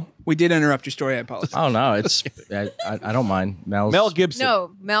 Joe, we did interrupt your story. I apologize. Oh no, it's I don't mind. Mel's Mel Gibson.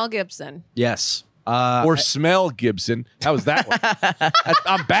 No, Mel Gibson. Yes. Or smell Gibson. How was that one?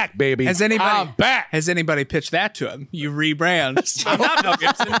 I'm back, baby. I'm back. Has anybody pitched that to him? You rebrand. I'm not Mel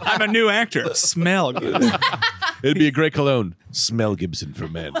Gibson. I'm a new actor. Smell Gibson. It'd be a great cologne. Smell Gibson for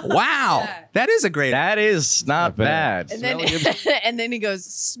men. Wow. That is a great. That is not bad. And then, and then he goes,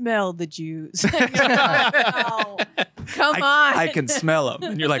 smell the Jews. And you're like, oh, come on. I can smell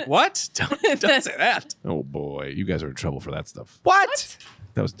them. And you're like, what? Don't say that. Oh boy, you guys are in trouble for that stuff. What?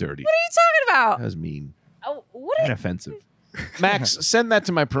 That was dirty. What are you talking about? That was mean Oh, what and are, offensive. Max, send that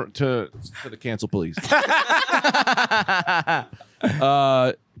to my to the cancel police.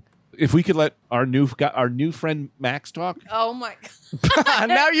 If we could let our new friend Max talk. oh my God.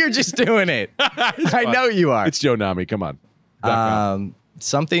 Now you're just doing it. I know you are. It's Joe Nami. Come on. Back up.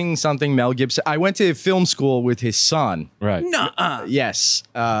 Something Mel Gibson. I went to film school with his son. Right. Nuh-uh. Yes,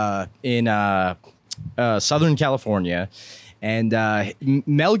 in Southern California, and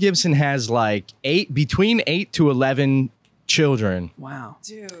Mel Gibson has like between 8 to 11 children. Wow.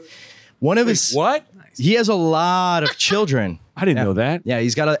 Dude. One of his What? he has a lot of children. I didn't know that. Yeah,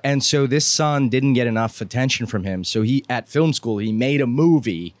 he's got and so this son didn't get enough attention from him. So he at film school he made a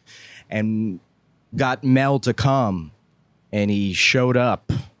movie, and got Mel to come, and he showed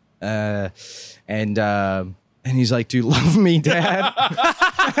up, and he's like, "Do you love me, Dad?"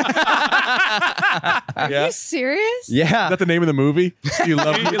 Are you serious? Yeah. Is that the name of the movie? Do you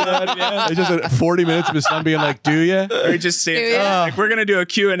love me? It's just 40 minutes of his son being like, "Do you?" Or he just Do saying, ya? like, we're going to do a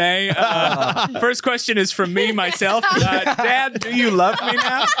Q&A. First question is from me, myself. Dad, do you love me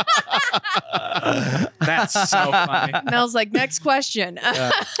now? That's so funny. Mel's like, next question.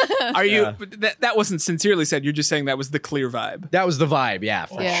 Are you, that wasn't sincerely said. You're just saying that was the clear vibe. That was the vibe, yeah,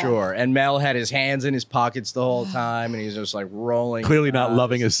 for Yeah. sure. And Mel had his hands in his pockets the whole time, and he's just like rolling. Clearly not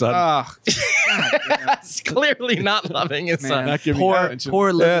loving his son. Oh, He's clearly not loving his son. Not giving poor, attention.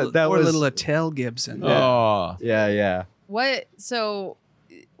 poor little, that poor was- little Attell Gibson. Oh. Yeah. What? So,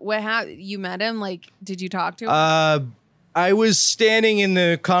 you met him? Like, did you talk to him? I was standing in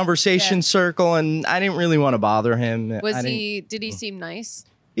the conversation Yeah. circle, and I didn't really want to bother him. Did he seem nice?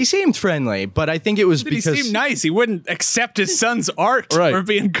 He seemed friendly, but I think it was Did he because seem nice? He wouldn't accept his son's art Right. or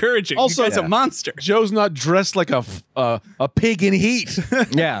be encouraging. Also- Also, he's Yeah. a monster. Joe's not dressed like a pig in heat.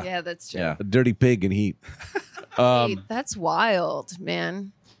 Yeah. Yeah, that's true. Yeah. A dirty pig in heat. Hey, that's wild,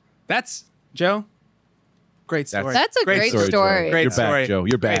 man. That's, Joe, great story. That's a great story. Joe. Great You're story. back, Joe.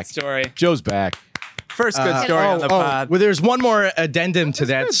 You're back. Great story. Joe's back. First good story on the pod. Well, there's one more addendum to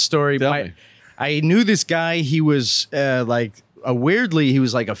that story. Tell me. I knew this guy. He was weirdly, he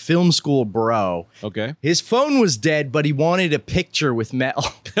was like a film school bro. Okay. His phone was dead, but he wanted a picture with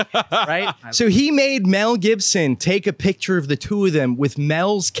Mel, right? So he made Mel Gibson take a picture of the two of them with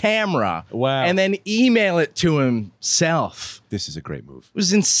Mel's camera, Wow. and then email it to himself. This is a great move. It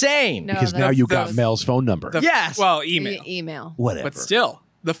was insane. No, Because now that's- you got that's- Mel's phone number. Yes. Well, email. Email. Whatever. But still,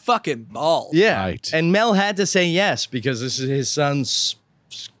 the fucking balls. Yeah. Right. And Mel had to say yes because this is his son's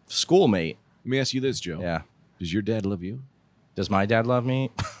schoolmate. Let me ask you this, Joe. Yeah. Does your dad love you? Does my dad love me?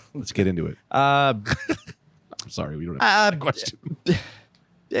 Let's get into it. I'm sorry, we don't have a question.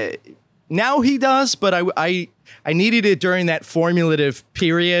 Now he does, but I needed it during that formulative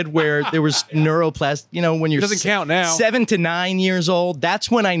period where there was neuroplasticity. You know, when you're doesn't count now. 7 to 9 years old, that's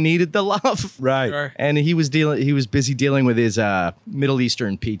when I needed the love. Right. Sure. And he was busy dealing with his Middle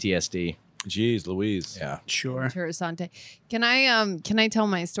Eastern PTSD. Jeez, Louise. Yeah. Sure. Interessante. Can I tell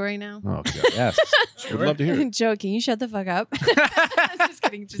my story now? Oh, God. Yes. I'd love to hear it. Joe, can you shut the fuck up? Just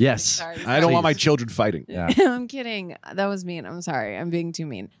kidding. Just Yes. kidding. Sorry. I don't want Please. my children fighting. Yeah. I'm kidding. That was mean. I'm sorry. I'm being too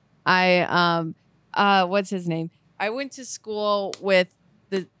mean. What's his name? I went to school with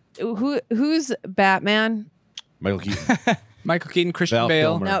who's Batman? Michael Keaton. Michael Keaton, Christian Val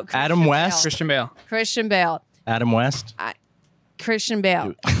Bale. Kilmer. No, Christian Adam Bale. West? Christian Bale. Christian Bale. Adam West. Christian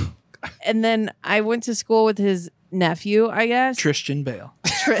Bale. And then I went to school with his nephew, I guess. Christian Bale.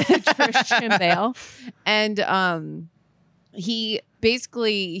 Christian Bale. And he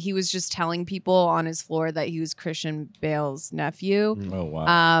was just telling people on his floor that he was Christian Bale's nephew. Oh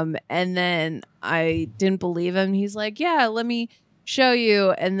wow. And then I didn't believe him. He's like, "Yeah, let me show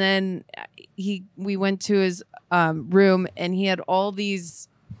you." And then we went to his room, and he had all these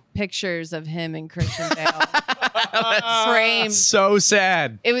pictures of him and Christian Bale framed. So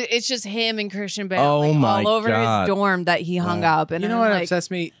sad. It's just him and Christian Bale Oh my all over God. his dorm that he hung up. And You know I'm what like,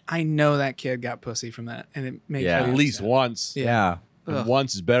 upsets me? I know that kid got pussy from that, and it makes Yeah. me At least upset. once. Yeah. And Ugh.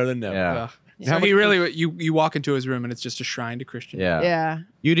 once is better than never. Yeah. Ugh. Yeah. So he really, you walk into his room and it's just a shrine to Christian. Yeah. Yeah.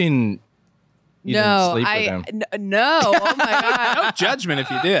 You didn't No, sleep with him. no. Oh my God. No judgment if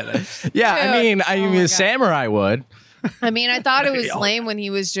you did. Yeah, Dude. I mean, Oh my God. a samurai would. I mean, I thought it was lame when he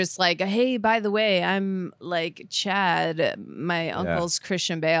was just like, hey, by the way, I'm like Chad, my uncle's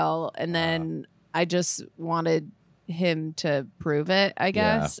Christian Bale. And then I just wanted him to prove it, I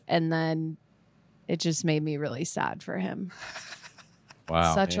guess. And then it just made me really sad for him.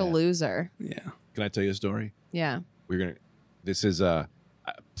 Wow. Such a loser. Yeah. Can I tell you a story? Yeah. This is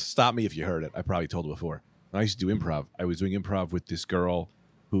stop me if you heard it. I probably told it before. When I used to do improv, I was doing improv with this girl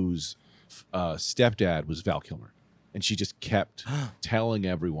whose stepdad was Val Kilmer. And she just kept telling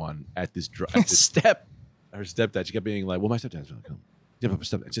everyone at this her stepdad, she kept being like, well, my stepdad's Val Kilmer. Yeah, but my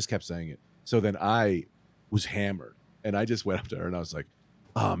stepdad just kept saying it. So then I was hammered and I just went up to her and I was like,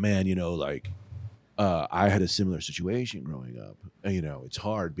 oh man, I had a similar situation growing up. It's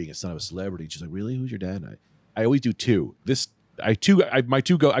hard being a son of a celebrity. She's like, really? Who's your dad? And I always do two. I've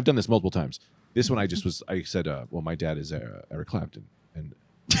done this multiple times. This one I said, well, my dad is Eric Clapton. And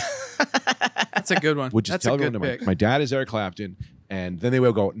That's a good one. would just That's tell a good everyone, pick. my dad is Eric Clapton. And then they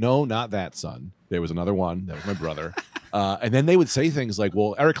would go, no, not that son. There was another one. That was my brother. And then they would say things like,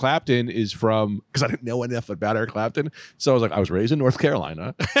 well, Eric Clapton is from, because I didn't know enough about Eric Clapton. So I was like, I was raised in North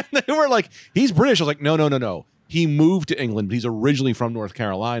Carolina. And they were like, he's British. I was like, no. He moved to England, but he's originally from North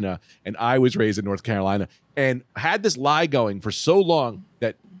Carolina. And I was raised in North Carolina and had this lie going for so long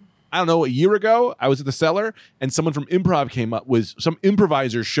that, I don't know, a year ago, I was at the Cellar and someone from improv came up some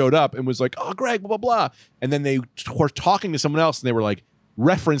improviser showed up and was like, oh, Greg, blah, blah, blah. And then they were talking to someone else and they were like,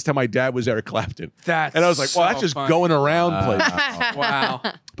 referenced how my dad was Eric Clapton. And I was like, well, that's just funny. going around places. Wow.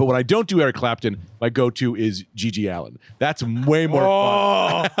 But when I don't do Eric Clapton, my go-to is Gigi Allen. That's way more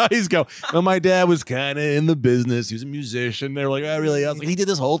fun. He's go, well, my dad was kind of in the business. He was a musician. They were like, oh, really? I was like, he did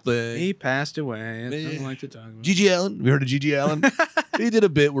this whole thing. He passed away. I don't like to talk about it. Gigi Allen? We heard of Gigi Allen? He did a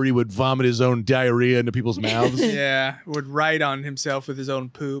bit where he would vomit his own diarrhea into people's mouths. Yeah, would write on himself with his own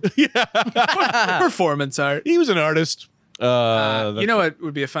poop. Performance art. He was an artist. You know what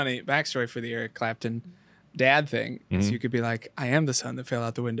would be a funny backstory for the Eric Clapton dad thing is you could be like, I am the son that fell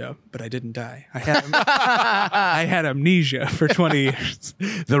out the window, but I didn't die. I had amnesia for 20 years.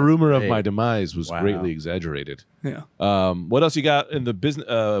 The rumor of my demise was greatly exaggerated. Yeah. What else you got in the business?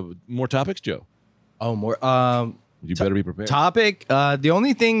 More topics, Joe? Oh, more. You better be prepared. Topic. The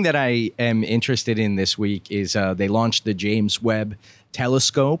only thing that I am interested in this week is they launched the James Webb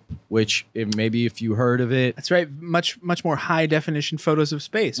Telescope, which maybe if you heard of it, That's right. Much more high definition photos of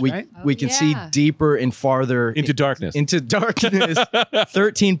space, right? we can see yeah. deeper and farther Into darkness. Into darkness,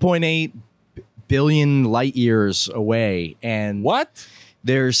 13.8 billion light years away, and What?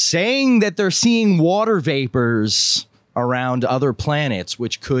 they're saying that they're seeing water vapors around other planets,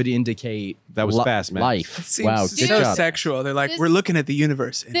 which could indicate That was fast, Matt. life. Seems Wow, so good job. sexual. They're like, This- we're looking at the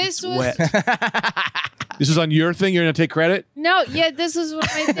universe. And this it's was- wet. This is on your thing? You're going to take credit? No, yeah, this is what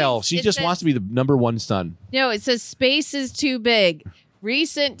my thing. Hell, she It just says- wants to be the number one son. No, it says space is too big.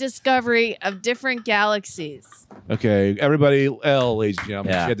 Recent discovery of different galaxies. Okay, everybody, ladies and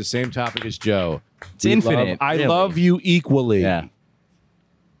gentlemen, Yeah. she had the same topic as Joe. It's infinite, I really. love you equally. Yeah.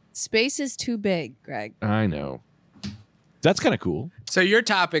 Space is too big, Greg. I know. That's kind of cool. So your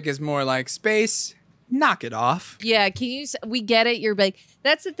topic is more like space. Knock it off. Yeah, can you? We get it. You're big.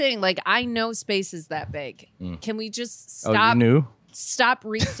 That's the thing. Like, I know space is that big. Can we just Oh, stop? you knew? Stop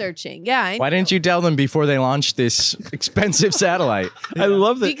researching. Yeah. I Why know. didn't you tell them before they launched this expensive satellite? I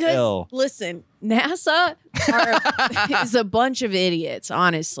love the Because L. listen, NASA is a bunch of idiots.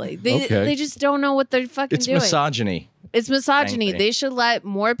 Honestly, they just don't know what they're fucking It's doing. misogyny. It's misogyny. frankly. They should let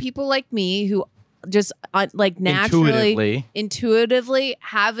more people like me who just like naturally, intuitively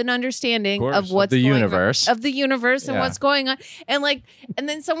have an understanding Of of, course. what's Of the going universe. on, of the universe and Yeah. what's going on, and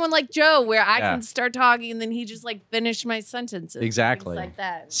then someone like Joe, where I Yeah. can start talking and then he just like finished my sentences, things Exactly. like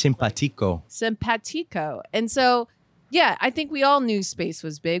that, Simpatico. simpatico, and so. Yeah, I think we all knew space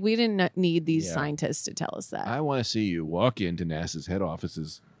was big. We didn't need these Yeah. scientists to tell us that. I want to see you walk into NASA's head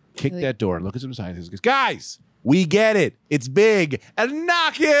offices, kick Like- that door, and look at some scientists. And go, guys, we get it. It's big, and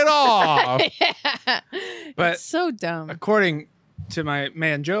knock it off. But it's so dumb. according to my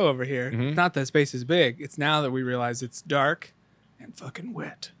man Joe over here, Mhm. it's not that space is big. It's now that we realize it's dark and fucking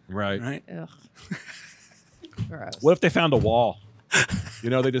wet. Right. Right? Ugh. Gross. What if they found a wall?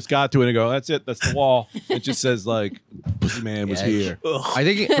 They just got to it and go, that's it. That's the wall. It just says, like, Pussy Man was Yeah. here. I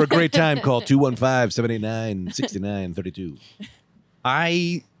think For a great time, call 215-789-6932.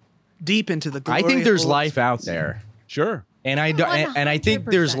 I Deep into the I think there's glorious life out there. Sure. And I think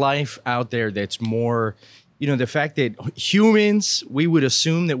there's 100%. life out there that's more, the fact that humans, we would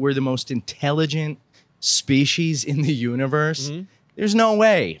assume that we're the most intelligent species in the universe. Mm-hmm. There's no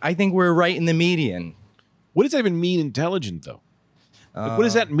way. I think we're right in the median. What does that even mean, intelligent, though? Like, what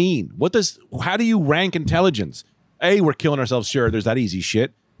does that mean? How do you rank intelligence? we're killing ourselves. Sure, there's that easy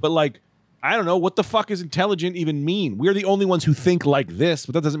shit. But like, I don't know, what the fuck does intelligent even mean? We're the only ones who think like this,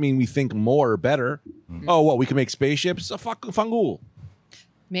 but that doesn't mean we think more or better. Oh, what, we can make spaceships? A fungool.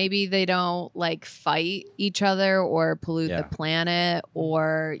 Maybe they don't like fight each other or pollute the planet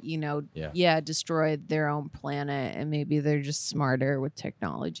or, destroy their own planet. And maybe they're just smarter with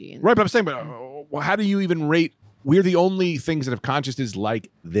technology. Right, but I'm saying, how do you even rate? We're the only things that have consciousness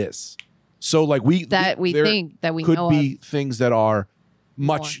like this. So like we think that we could know be of. things that are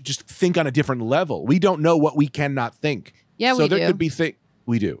much just think on a different level. We don't know what we cannot think. Yeah, so we there do. could be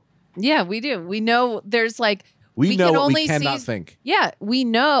we do. Yeah, we do. We know there's like We know can what only we cannot see, think. Yeah, we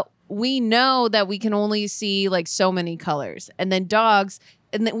know that we can only see like so many colors. And then dogs,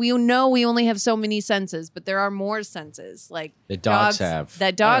 and then we know we only have so many senses, but there are more senses like That dogs have.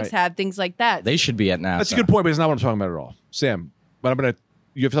 That dogs All right. have, things like that. They should be at NASA. That's a good point, but it's not what I'm talking about at all. Sam, but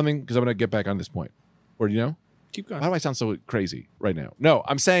you have something? Because I'm going to get back on this point. Or do you know? Keep going. Why do I sound so crazy right now? No,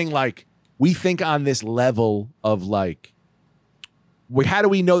 I'm saying like we think on this level of like, how do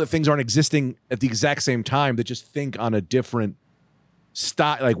we know that things aren't existing at the exact same time that just think on a different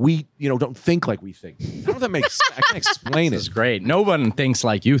style? Like we, don't think like we think. I don't know if that makes I can't explain This is it. great. No one thinks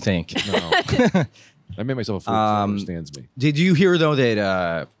like you think. No. I made myself a fool who understands me. Did you hear, though,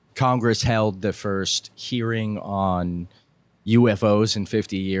 that Congress held the first hearing on UFOs in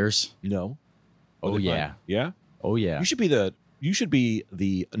 50 years? No. Oh, yeah. Yeah? Oh, yeah. You should be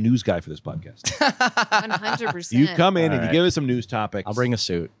the news guy for this podcast. 100%. You come in All and you right. give us some news topics. I'll bring a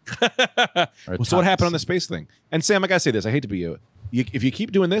suit. Well, so what happened on the space thing? And Sam, I gotta say this. I hate to be you. If you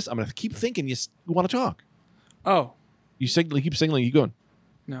keep doing this, I'm gonna keep thinking you want to talk. Oh, You keep signaling. You going?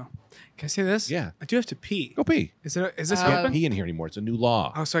 no. Can I say this? Yeah. I do have to pee. Go pee. Is this Can't open? pee in here anymore. It's a new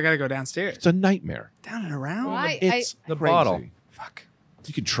law. Oh, so I got to go downstairs. It's a nightmare. Down and around? Why? It's The crazy. bottle. Fuck.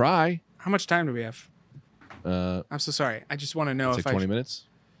 You can try. How much time do we have? It's I'm so sorry. I just want to know like if 20 minutes.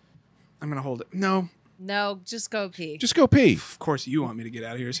 I'm going to hold it. No. No, just go pee. Just go pee. Of course, you want me to get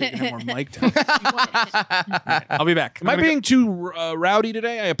out of here so you can have more mic time. I'll be back. Am I being too rowdy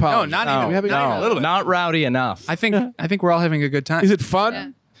today? I apologize. not even. We having- Not even a little bit. Not rowdy enough. I think we're all having a good time. Is it fun? Yeah.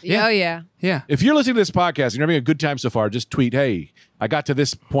 Yeah. Oh, yeah. Yeah. If you're listening to this podcast and you're having a good time so far, just tweet, "Hey, I got to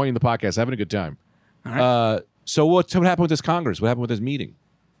this point in the podcast, having a good time." All right. So what happened with this Congress? What happened with this meeting?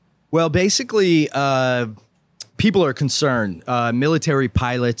 Well, basically, people are concerned. Military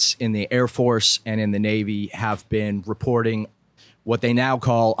pilots in the Air Force and in the Navy have been reporting what they now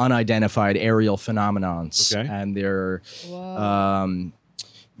call unidentified aerial phenomenons. Okay. And they're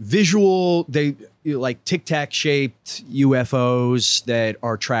visual, like tic-tac shaped UFOs that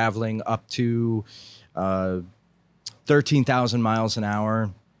are traveling up to 13,000 miles an hour,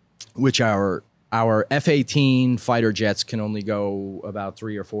 which our F-18 fighter jets can only go about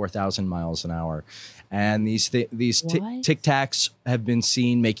 3,000 or 4,000 miles an hour. And these What? tic-tacs have been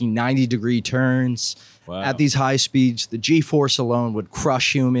seen making 90-degree turns Wow. at these high speeds. The G-force alone would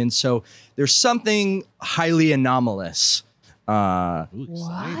crush humans. So there's something highly anomalous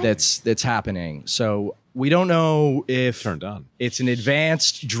that's happening. So we don't know if Turned on. it's an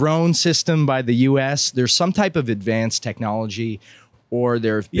advanced drone system by the U.S. There's some type of advanced technology, or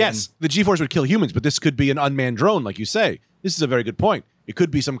there have been Yes, the G-force would kill humans, but this could be an unmanned drone, like you say. This is a very good point. It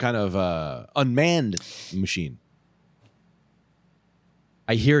could be some kind of unmanned machine.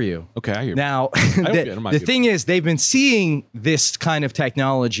 I hear you. Okay, I hear. Now, don't mind the you. thing is, they've been seeing this kind of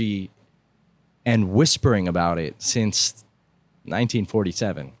technology and whispering about it since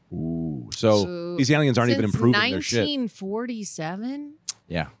 1947. Ooh, so these aliens aren't even Since improving their shit. 1947?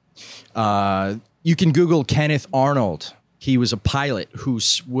 Yeah. You can Google Kenneth Arnold. He was a pilot who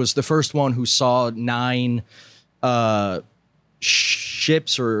was the first one who saw 9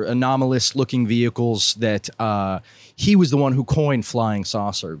 ships or anomalous-looking vehicles that he was the one who coined flying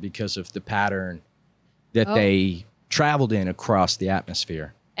saucer because of the pattern that they traveled in across the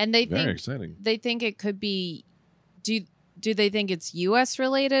atmosphere. And they Very think exciting. they think it could be do they think it's US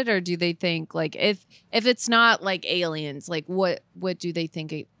related, or do they think like if it's not like aliens, like what do they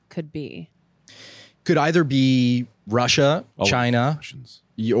think it could be? Could either be Russia, Oh, China, Russians.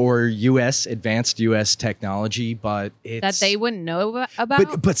 or U.S. advanced U.S. technology, but it's That they wouldn't know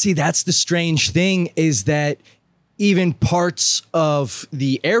about? But see, that's the strange thing is that even parts of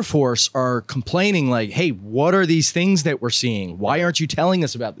the Air Force are complaining like, hey, what are these things that we're seeing? Why aren't you telling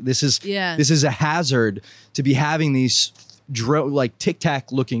us about this? This is a hazard to be having these like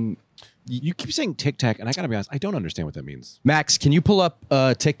tic-tac looking. You keep saying Tic Tac, and I gotta be honest, I don't understand what that means. Max, can you pull up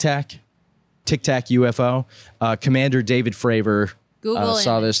Tic-Tac UFO? Commander David Fravor Google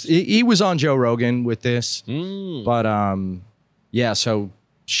saw image. this. He was on Joe Rogan with this. Mm. But yeah, so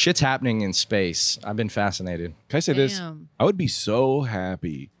shit's happening in space. I've been fascinated. Can I say this? Damn. I would be so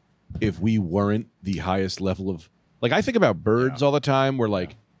happy if we weren't the highest level of, like, I think about birds all the time where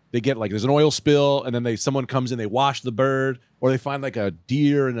like they get like there's an oil spill and then someone comes in, they wash the bird, or they find like a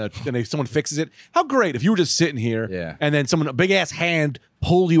deer and someone fixes it. How great if you were just sitting here and then a big ass hand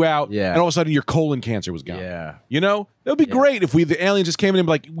pulled you out and all of a sudden your colon cancer was gone. Yeah. You know? It would be great if the aliens just came in and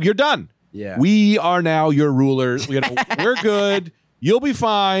be like, you're done. Yeah. We are now your rulers. We're good. You'll be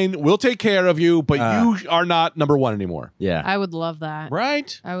fine. We'll take care of you, but you are not number one anymore. Yeah. I would love that.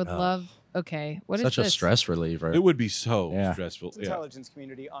 Right? I would love. Okay, what is Such a this? stress reliever. It would be so stressful. The intelligence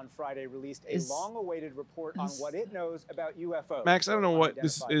community on Friday released a long-awaited report on what it knows about UFOs. Max, I don't know what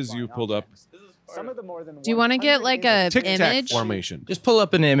this is you pulled up. Some of the more than Do you want to get like a Tic Tac image? formation. Just pull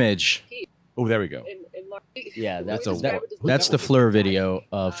up an image. Oh, there we go. Yeah, that's the FLIR video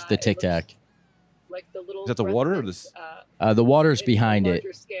of the Tic Tac. Like the little Is that the water or this? The water's behind it.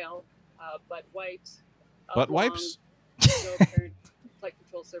 larger scale, but wipes. Butt wipes? No apparent flight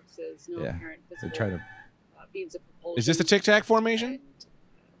control surfaces. No Yeah. apparent They visible try to. means of propulsion. Is this the Tic Tac formation?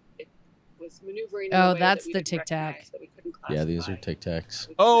 It was maneuvering in Oh, a way that's that we the didn't Tic Tac. recognize, that we couldn't Yeah, these are classify. Tic Tacs.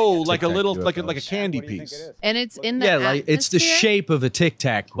 Oh, like a Tic Tac little, UFOs. like a candy piece. And it's in the Yeah, like it's the atmosphere? shape of a Tic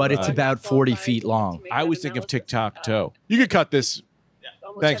Tac, but it's Right. about 40 feet long. I always think of Tic Tac toe. You could cut this.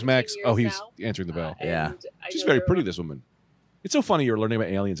 Almost Thanks, 17 Max. years Oh, he's now, answering the bell. Yeah. and I She's know very there pretty, are- this woman. It's so funny you're learning about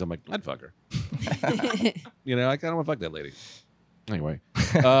aliens. I'm like, I'd fuck her. You know, I kind of want to fuck that lady. Anyway,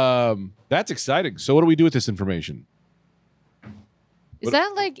 that's exciting. So what do we do with this information? Is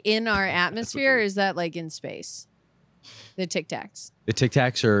that like in our atmosphere, or is that like in space? The Tic Tacs. The Tic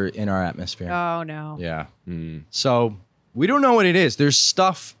Tacs are in our atmosphere. Oh no. Yeah. Mm. So we don't know what it is. There's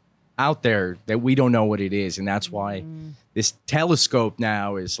stuff out there that we don't know what it is, and that's why this telescope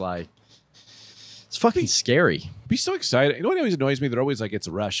now is like it's fucking scary. Be so excited. You know what always annoys me? They're always like, it's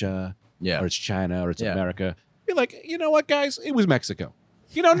Russia, or it's China, or it's America. Be like, you know what, guys? It was Mexico.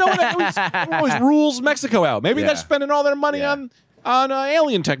 You know, no one always rules Mexico out. Maybe they're spending all their money on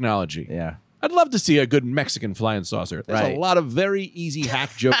alien technology. Yeah. I'd love to see a good Mexican flying saucer. There's a lot of very easy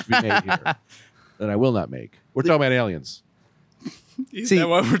hack jokes to be made here that I will not make. We're talking about aliens. Is that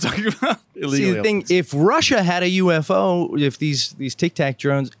what we're talking about? See, the thing, if Russia had a UFO, if these Tic Tac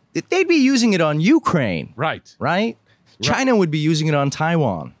drones, they'd be using it on Ukraine. Right. Right? China would be using it on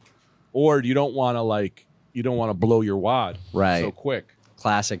Taiwan. Or you don't want to blow your wad so quick.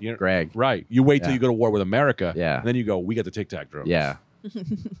 Classic Greg. Right. You wait till Yeah. you go to war with America. Yeah. And then you go, we got the Tic Tac drones. Yeah.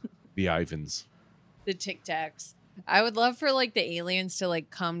 The Ivans. The Tic Tacs. I would love for like the aliens to like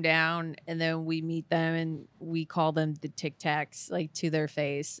come down and then we meet them and we call them the Tic Tacs like to their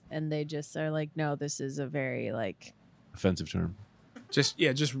face and they just are like, no, this is a very like offensive term. Just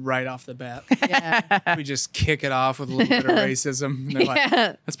right off the bat. Yeah. We just kick it off with a little bit of racism. And they're like,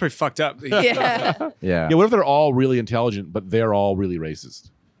 Yeah. that's pretty fucked up. Yeah. Yeah. What if they're all really intelligent, but they're all really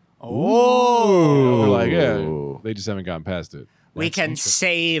racist? Oh. They're like, yeah, they just haven't gotten past it. We can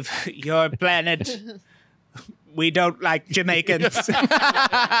save your planet. We don't like Jamaicans.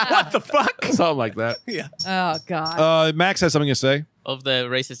 What the fuck? Something like that. Yeah. Oh God. Max has something to say. Of the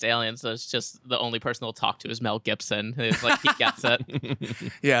racist aliens, there's just the only person who'll talk to is Mel Gibson. It's like he gets it.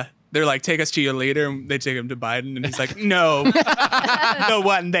 Yeah. They're like, take us to your leader. And they take him to Biden. And he's like, no. The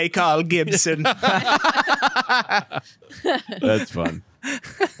one they call Gibson. That's fun.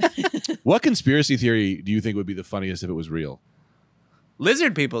 What conspiracy theory do you think would be the funniest if it was real?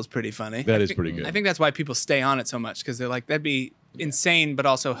 Lizard people is pretty funny. That is pretty good. I think that's why people stay on it so much because they're like, that'd be insane, but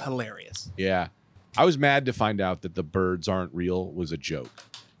also hilarious. Yeah. I was mad to find out that the birds aren't real was a joke.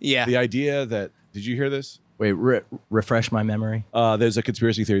 Yeah. The idea that, did you hear this? Wait, refresh my memory. There's a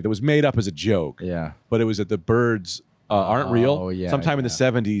conspiracy theory that was made up as a joke. Yeah. But it was that the birds aren't real. Oh, yeah, Sometime in the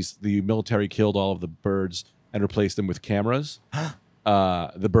yeah. 70s, the military killed all of the birds and replaced them with cameras.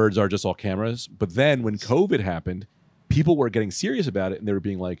 The birds are just all cameras. But then when COVID happened, people were getting serious about it and they were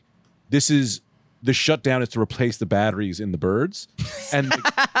being like, the shutdown is to replace the batteries in the birds. And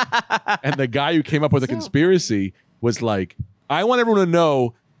the guy who came up with the conspiracy was like, I want everyone to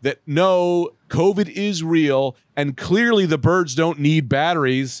know that no, COVID is real, and clearly the birds don't need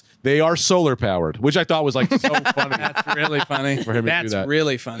batteries. They are solar powered, which I thought was like so funny. That's really funny. For him to do That's that.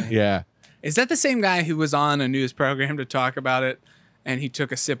 really funny. Yeah. Is that the same guy who was on a news program to talk about it? And he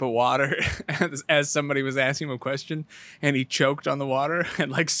took a sip of water as somebody was asking him a question, and he choked on the water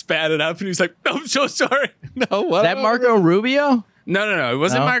and like spat it up, and he was like, "I'm so sorry." No, what? That Marco Rubio? No. It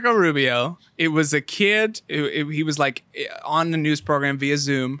wasn't No? Marco Rubio. It was a kid. He was like on the news program via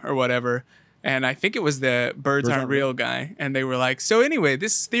Zoom or whatever, And I think it was the Birds Aren't Real guy. And they were like, so anyway,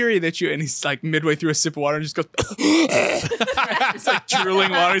 this theory that you, and he's like midway through a sip of water and just goes, it's like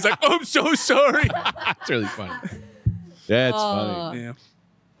drooling water. He's like, oh, I'm so sorry. It's really funny. That's funny. Yeah.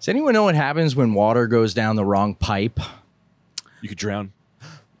 Does anyone know what happens when water goes down the wrong pipe? You could drown.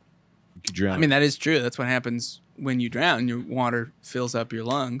 You could drown. I mean, that is true. That's what happens when you drown. Your water fills up your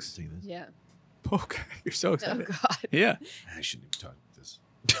lungs. Yeah. Okay. You're so Oh excited. God. Yeah. I shouldn't even talk about this.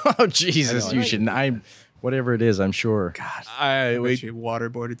 Oh Jesus! You should. Whatever it is, I'm sure. God. I Wait, you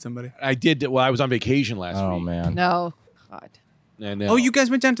waterboarded somebody. I did. Well, I was on vacation last Oh week. man. No. God. And, Oh, you guys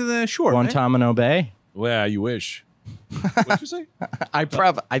went down to the shore, right? Guantanamo Bay. Well, you wish. What'd you say? I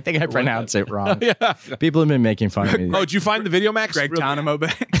think I pronounced it wrong. Yeah. People have been making fun of me. Oh, did you find the video, Max? Greg Real- Tanamo Bay.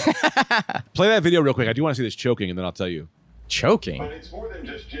 Play that video real quick. I do want to see this choking, and then I'll tell you. Choking. But it's more than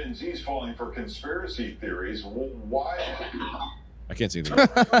just Gen Z's falling for conspiracy theories. Why? I can't see anything.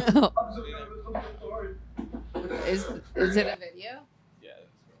 Is it a video?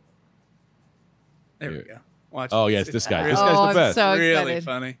 There we go. Watch Oh, this. yeah, it's this guy. really- This guy's Oh, the I'm best. so really excited.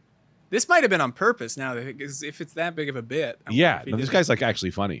 funny. This might have been on purpose now, because if it's that big of a bit. I wonder Yeah, if he no, this did guy's it. like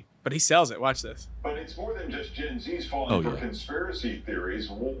actually funny. But he sells it. Watch this. But it's more than just Gen Z's falling Oh, for yeah. conspiracy theories.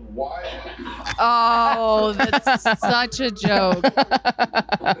 Why? Oh, that's such a joke.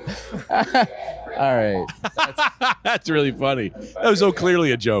 All right. That's really funny. That was so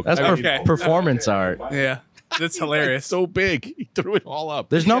clearly a joke. That's I mean, Okay. performance art. Yeah. That's it's hilarious. so big. He threw it all up.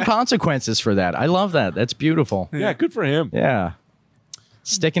 There's no consequences for that. I love that. That's beautiful. Yeah, good for him. Yeah.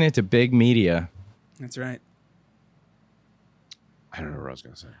 Sticking it to big media. That's right. I don't know what I was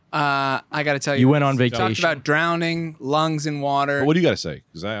going to say. I got to tell you. You went on Talked vacation. about drowning, lungs in water. But what do you got to say?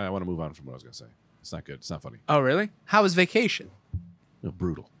 Because I want to move on from what I was going to say. It's not good. It's not funny. Oh, really? How was vacation?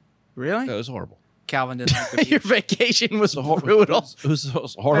 Brutal. Really? That was horrible. Calvin didn't like the Your vacation was brutal. It was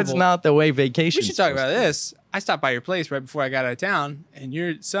horrible. That's not the way vacation. We should talk about this. I stopped by your place right before I got out of town, and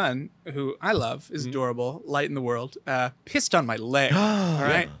your son, who I love, is adorable, light in the world, pissed on my leg. All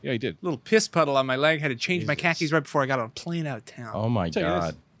right? Yeah, he did. Little piss puddle on my leg. Had to change my khakis right before I got on a plane out of town. Oh my Tell you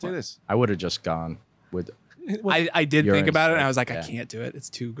God. this. Tell you this. I would have just gone with. I did Urine think about it, and I was like, stuff, I yeah. can't do it. It's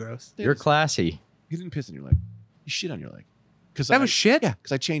too gross. You're classy. He didn't piss on your leg. He shit on your leg. That was shit? Yeah,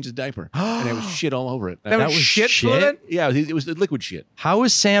 because I changed his diaper. And it was shit all over it. That was shit fluid? Yeah, it was the liquid shit. How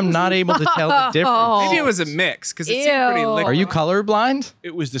is Sam not able to tell the difference? Maybe it was a mix, because it seemed pretty Ew. liquid. Are you colorblind?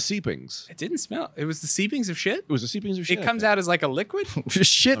 It was the seepings. It didn't smell. It was the seepings of shit? It was the seepings of shit. It comes out as like a liquid?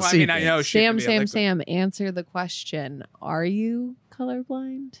 Shit Well, I mean, I know shit can be a liquid. Sam, answer the question. Are you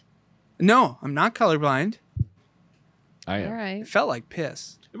colorblind? No, I'm not colorblind. I All am. right. It felt like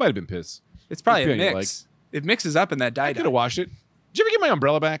piss. It might have been piss. It's probably It's a feeling mix. It mixes up in that I dye. could have washed it. Did you ever get my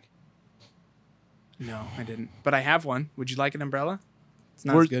umbrella back? No, I didn't. But I have one. Would you like an umbrella? It's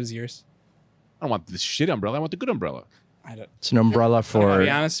not Where- as good as yours. I don't want the shit umbrella. I want the good umbrella. I don't. It's an umbrella I'll for be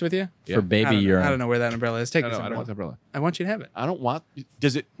honest with you. for baby I don't know. urine. I don't know where that umbrella is. Take No, this I don't umbrella. want the umbrella. I want you to have it. I don't want.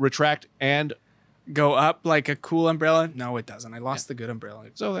 Does it retract and Go up like a cool umbrella? No, it doesn't. I lost the good umbrella.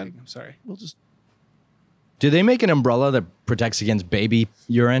 So then- I'm sorry. we'll just Do they make an umbrella that protects against baby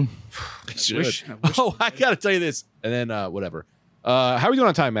urine? wish- I wish Oh, I gotta tell you this, and then whatever. How are we doing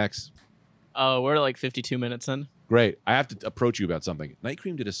on time, Max? We're like 52 minutes in. Great. I have to approach you about something. Night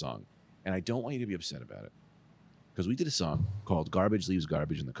Cream did a song, and I don't want you to be upset about it, because we did a song called "Garbage Leaves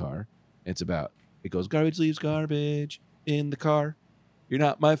Garbage in the Car." And it's about it goes garbage leaves garbage in the car. You're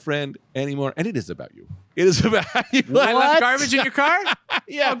not my friend anymore, and it is about you. It is about you. I left garbage in your car?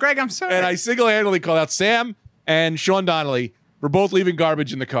 Yeah. Oh, Greg, I'm sorry. And I single-handedly call out Sam and Sean Donnelly for both leaving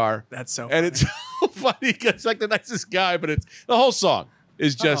garbage in the car. That's so And it's so funny because it's like the nicest guy, but it's the whole song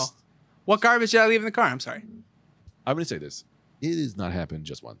is just. What garbage did I leave in the car? I'm sorry. I'm going to say this. It has not happened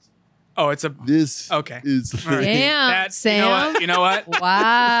just once. Oh, it's a. This Okay. is the All right. thing. Damn, That- Sam. You know what?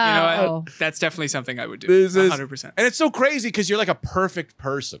 Wow. You know what? That's definitely something I would do. This is 100%. And it's so crazy because you're like a perfect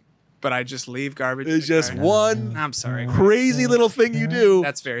person. But I just leave garbage. in It's the just car. one I'm sorry. crazy little thing you do.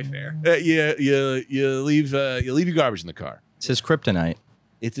 That's very fair. You leave your garbage in the car. It's his kryptonite.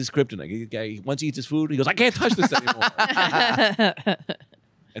 It's his kryptonite. Guy once he eats his food, he goes, "I can't touch this anymore."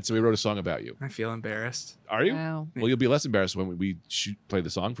 And so we wrote a song about you. I feel embarrassed. Are you? Wow. Well, you'll be less embarrassed when we play the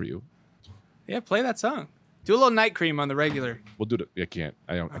song for you. Yeah, play that song. Do a little night cream on the regular. We'll do it. I can't.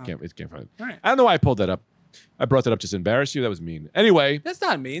 I don't. I can't. It can't find it. All right. I don't know why I pulled that up. I brought that up just to embarrass you. That was mean. Anyway, That's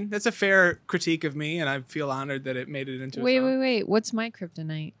not mean. That's a fair critique of me, and I feel honored that it made it into a Wait, song. wait, wait. What's my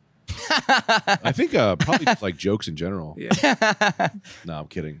kryptonite? I think probably just like jokes in general. Yeah. No, I'm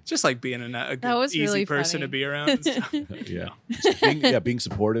kidding. Just like being a good, was easy really person funny. to be around. And stuff. Yeah. Being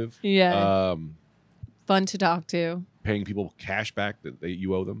supportive. Yeah. Um, Fun to talk to. paying people cash back that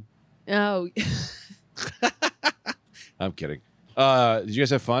you owe them. Oh, I'm kidding. Did you guys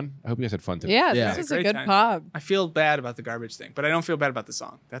have fun? I hope you guys had fun today. yeah, Yeah. this was a Great good time. pub. I feel bad about the garbage thing, but I don't feel bad about the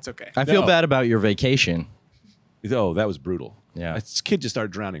song. That's okay. I feel No. bad about your vacation. Oh, that was brutal. Yeah. This kid just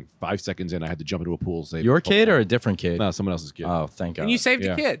started drowning. 5 seconds in, I had to jump into a pool. Save Your the whole kid or thing. a different kid? No, someone else's kid. Oh, thank God. And you saved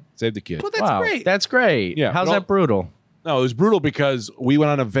Yeah. a kid. Saved the kid. Well, that's wow, great. That's great. Yeah, How's but that brutal? No, it was brutal because we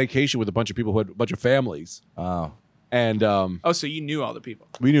went on a vacation with a bunch of people who had a bunch of families, Oh. and Oh, so you knew all the people.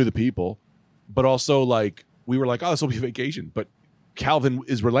 we knew the people, but also like we were like, oh, this will be a vacation. But Calvin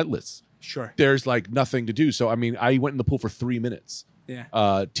is relentless. Sure. There's like nothing to do. So I mean, I went in the pool for 3 minutes.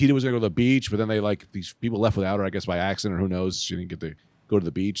 Yeah. Tita was gonna go to the beach, but then they like these people left without her, I guess by accident or who knows. She didn't get to go to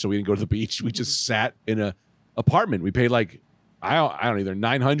the beach, so we didn't go to the beach. We just sat in a apartment. We paid like I don't either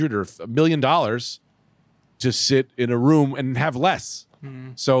 $900 or $1 million to sit in a room and have less.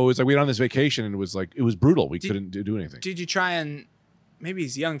 So it's like we went on this vacation and it was brutal. We couldn't do anything. Did you try and maybe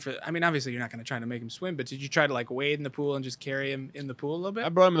he's young for? I mean, obviously you're not going to try to make him swim, but did you try to like wade in the pool and just carry him in the pool a little bit? I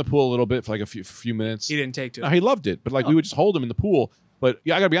brought him in the pool a little bit for like a few minutes. He didn't take to No, it. he loved it, but like we would just hold him in the pool. But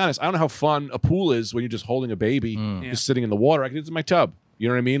yeah, I gotta be honest. I don't know how fun a pool is when you're just holding a baby, Yeah. just sitting in the water. I could do this in my tub. You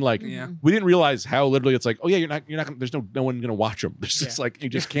know what I mean? Like Yeah. we didn't realize how literally it's like, oh yeah, you're not gonna, there's no one gonna watch them. There's just Yeah. like you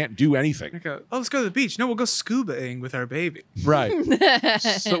just can't do anything. Like, oh, let's go to the beach. No, we'll go scubaing with our baby. Right.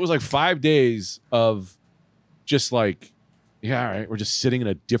 So it was like 5 days of just like, yeah, all right, we're just sitting in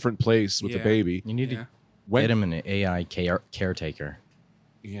a different place with the Yeah. baby. You need Yeah. to When, get him an AI caretaker.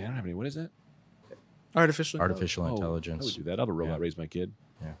 yeah, I don't have any. What is that? Artificial. Artificial Oh, I would intelligence. do that. I'll have a robot raise my kid.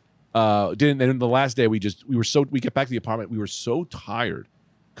 Yeah. Didn't. And the last day we get back to the apartment. We were so tired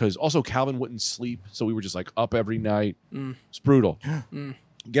because also Calvin wouldn't sleep, so we were just like up every night. It's brutal.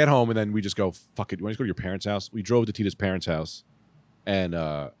 Get home and then we just go, fuck it. You want to go to your parents' house? We drove to Tita's parents' house, and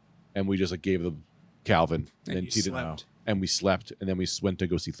we just like gave them Calvin And you Tita slept. and we slept and then we went to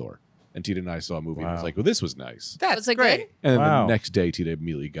go see Thor. And Tita and I saw a movie. And I was Wow. like, well, this was nice. That's Was it great. good? And then Wow. the next day, Tita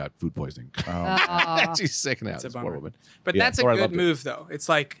immediately got food poisoning. Aw. She's sick now. That's a This poor bummer. woman. But Yeah, that's a Thor, I good loved it. move, though. It's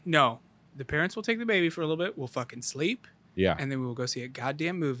like, no, the parents will take the baby for a little bit. We'll fucking sleep, Yeah. and then we will go see a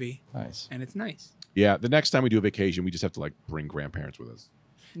goddamn movie, Nice. and it's nice. Yeah, the next time we do a vacation, we just have to like bring grandparents with us.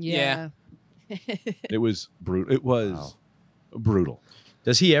 Yeah. It was brutal. It was brutal.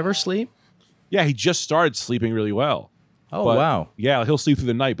 Does he ever sleep? Yeah, he just started sleeping really well. Oh, But, wow. Yeah, he'll sleep through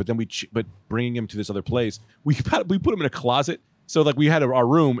the night, but then but bringing him to this other place, we put him in a closet. So like we had our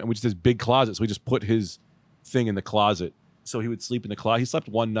room and we just this big closet, so we just put his thing in the closet. So he would sleep in the closet. He slept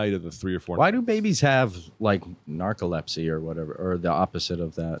one night of the 3 or 4. Why do babies have like narcolepsy or whatever, or the opposite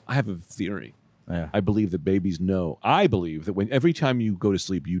of that? I have a theory. Yeah. I believe that babies know. I believe that every time you go to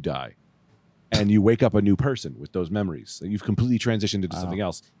sleep, you die. And you wake up a new person with those memories. And you've completely transitioned into something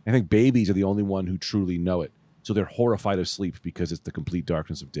else. I think babies are the only one who truly know it. So they're horrified of sleep because it's the complete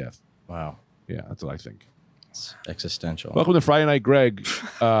darkness of death. Wow. Yeah, that's what I think. It's existential. Welcome to Friday Night Greg,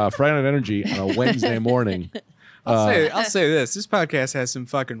 Friday Night Energy on a Wednesday morning. I'll say this. This podcast has some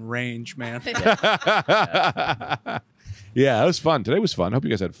fucking range, man. Yeah, it was fun. Today was fun. Hope you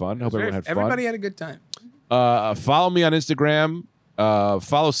guys had fun. Hope everyone had fun. Everybody had a good time. Follow me on Instagram.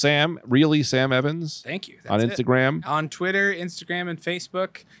 Follow Sam, really Sam Evans. Thank you. On That's it. Instagram. On Twitter, Instagram, and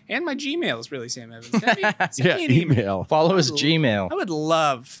Facebook. And my Gmail is really Sam Evans. Send me Yeah, an email. email. Follow his I Gmail. would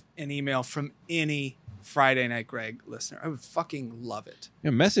love an email from any Friday Night Greg listener. I would fucking love it.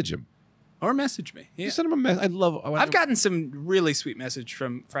 Yeah, message him. Or message me. Yeah. Just send him a message. I've gotten some really sweet message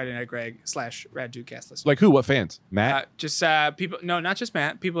from Friday Night Greg / Rad2Cast listeners. Like who? What fans? Matt? Just people. No, not just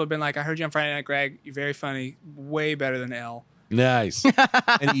Matt. People have been like, I heard you on Friday Night Greg. You're very funny. Way better than L. Nice.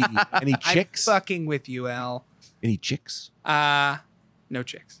 Any chicks? I'm fucking with you, L. Any chicks? No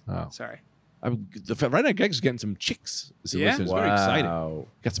chicks. Oh. Sorry. The Friday Night Greg's getting some chicks. It's Yeah? very exciting. Wow.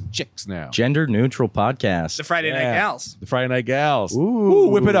 Got some chicks now. Gender neutral podcast. The Friday Night Yeah. Gals. The Friday Night Gals. Ooh.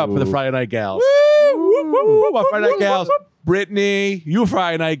 Whip it up for the Friday Night Gals. Woo, my Friday Night Gals. Brittany, you a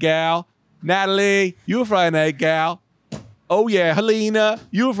Friday Night gal. Natalie, you a Friday Night gal. Oh yeah, Helena,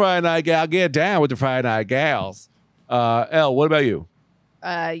 you a Friday Night gal. Get down with the Friday Night Gals. Elle, what about you?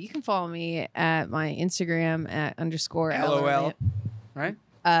 You can follow me at my Instagram at _ LOL. Right?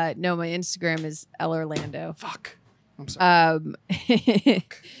 No, my Instagram is Elorlando. Fuck. I'm sorry.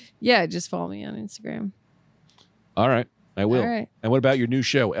 Yeah, just follow me on Instagram. All right, I will. All right. And what about your new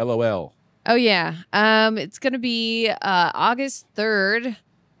show, LOL? Oh yeah. It's gonna be August 3rd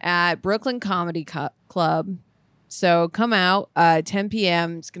at Brooklyn Comedy Club. So come out 10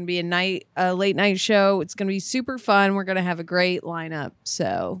 p.m. It's gonna be a late night show. It's gonna be super fun. We're gonna have a great lineup.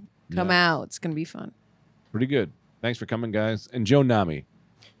 So come Nice. out. It's gonna be fun. Pretty good. Thanks for coming, guys. And Joe Nami.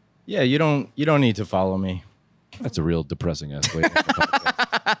 Yeah, you don't need to follow me. That's a real depressing ass way.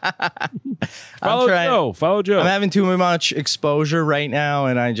 Follow trying- Joe. Follow Joe. I'm having too much exposure right now,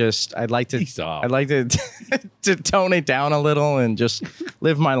 and I'd like to to tone it down a little and just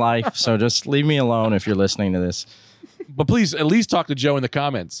live my life. So just leave me alone if you're listening to this. But please at least talk to Joe in the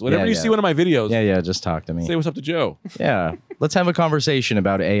comments. Whenever Yeah, you yeah. see one of my videos, Yeah, just talk to me. say what's up to Joe. Yeah, let's have a conversation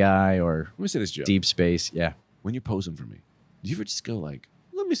about AI or Let me say this, Joe. deep space. Yeah, When you're posing for me, do you ever just go like,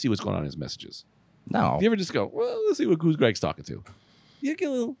 let me see what's going on in his messages? no, Do you ever just go, well, let's see who's Greg's talking to? You get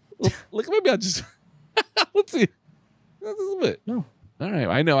a little, like maybe I'll just, let's see. A little bit. No. All right.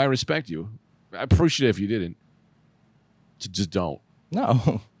 I know. I respect you. I appreciate it if you didn't. Just don't.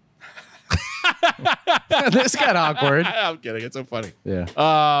 no. This got awkward. I'm kidding. It's so funny.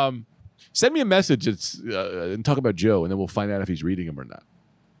 Yeah. Send me a message and talk about Joe, and then we'll find out if he's reading them or not.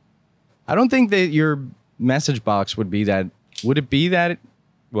 I don't think that your message box would be that. Would it be that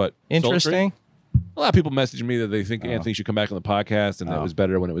What? interesting? A lot of people message me that they think Anthony should come back on the podcast, and that Oh. was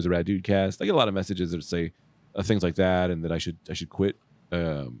better when it was a Rad Dude cast. I get a lot of messages that say things like that, and that I should quit.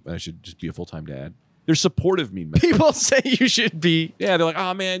 And I should just be a full-time dad. They're supportive mean messages. People say you should be. Yeah, they're like,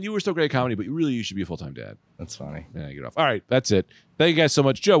 "Oh man, you were so great at comedy, but you should be a full-time dad." That's funny. Yeah, get off. All right, that's it. Thank you guys so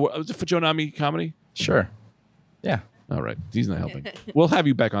much, Joe. Was it for Joe Nami comedy? Sure. Yeah. All right, he's not helping. We'll have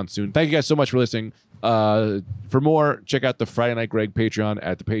you back on soon. Thank you guys so much for listening. For more, check out the Friday Night Greg Patreon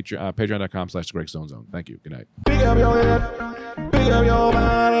at the patreon.com/GregStoneZone. Thank you. Good night. Pick up your head, pick up your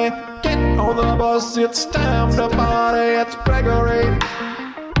body. Get on the bus, it's time to party. It's Gregory.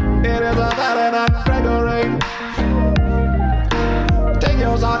 It is a Saturday Night Gregory. Take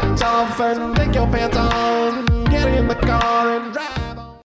your socks off and take your pants off.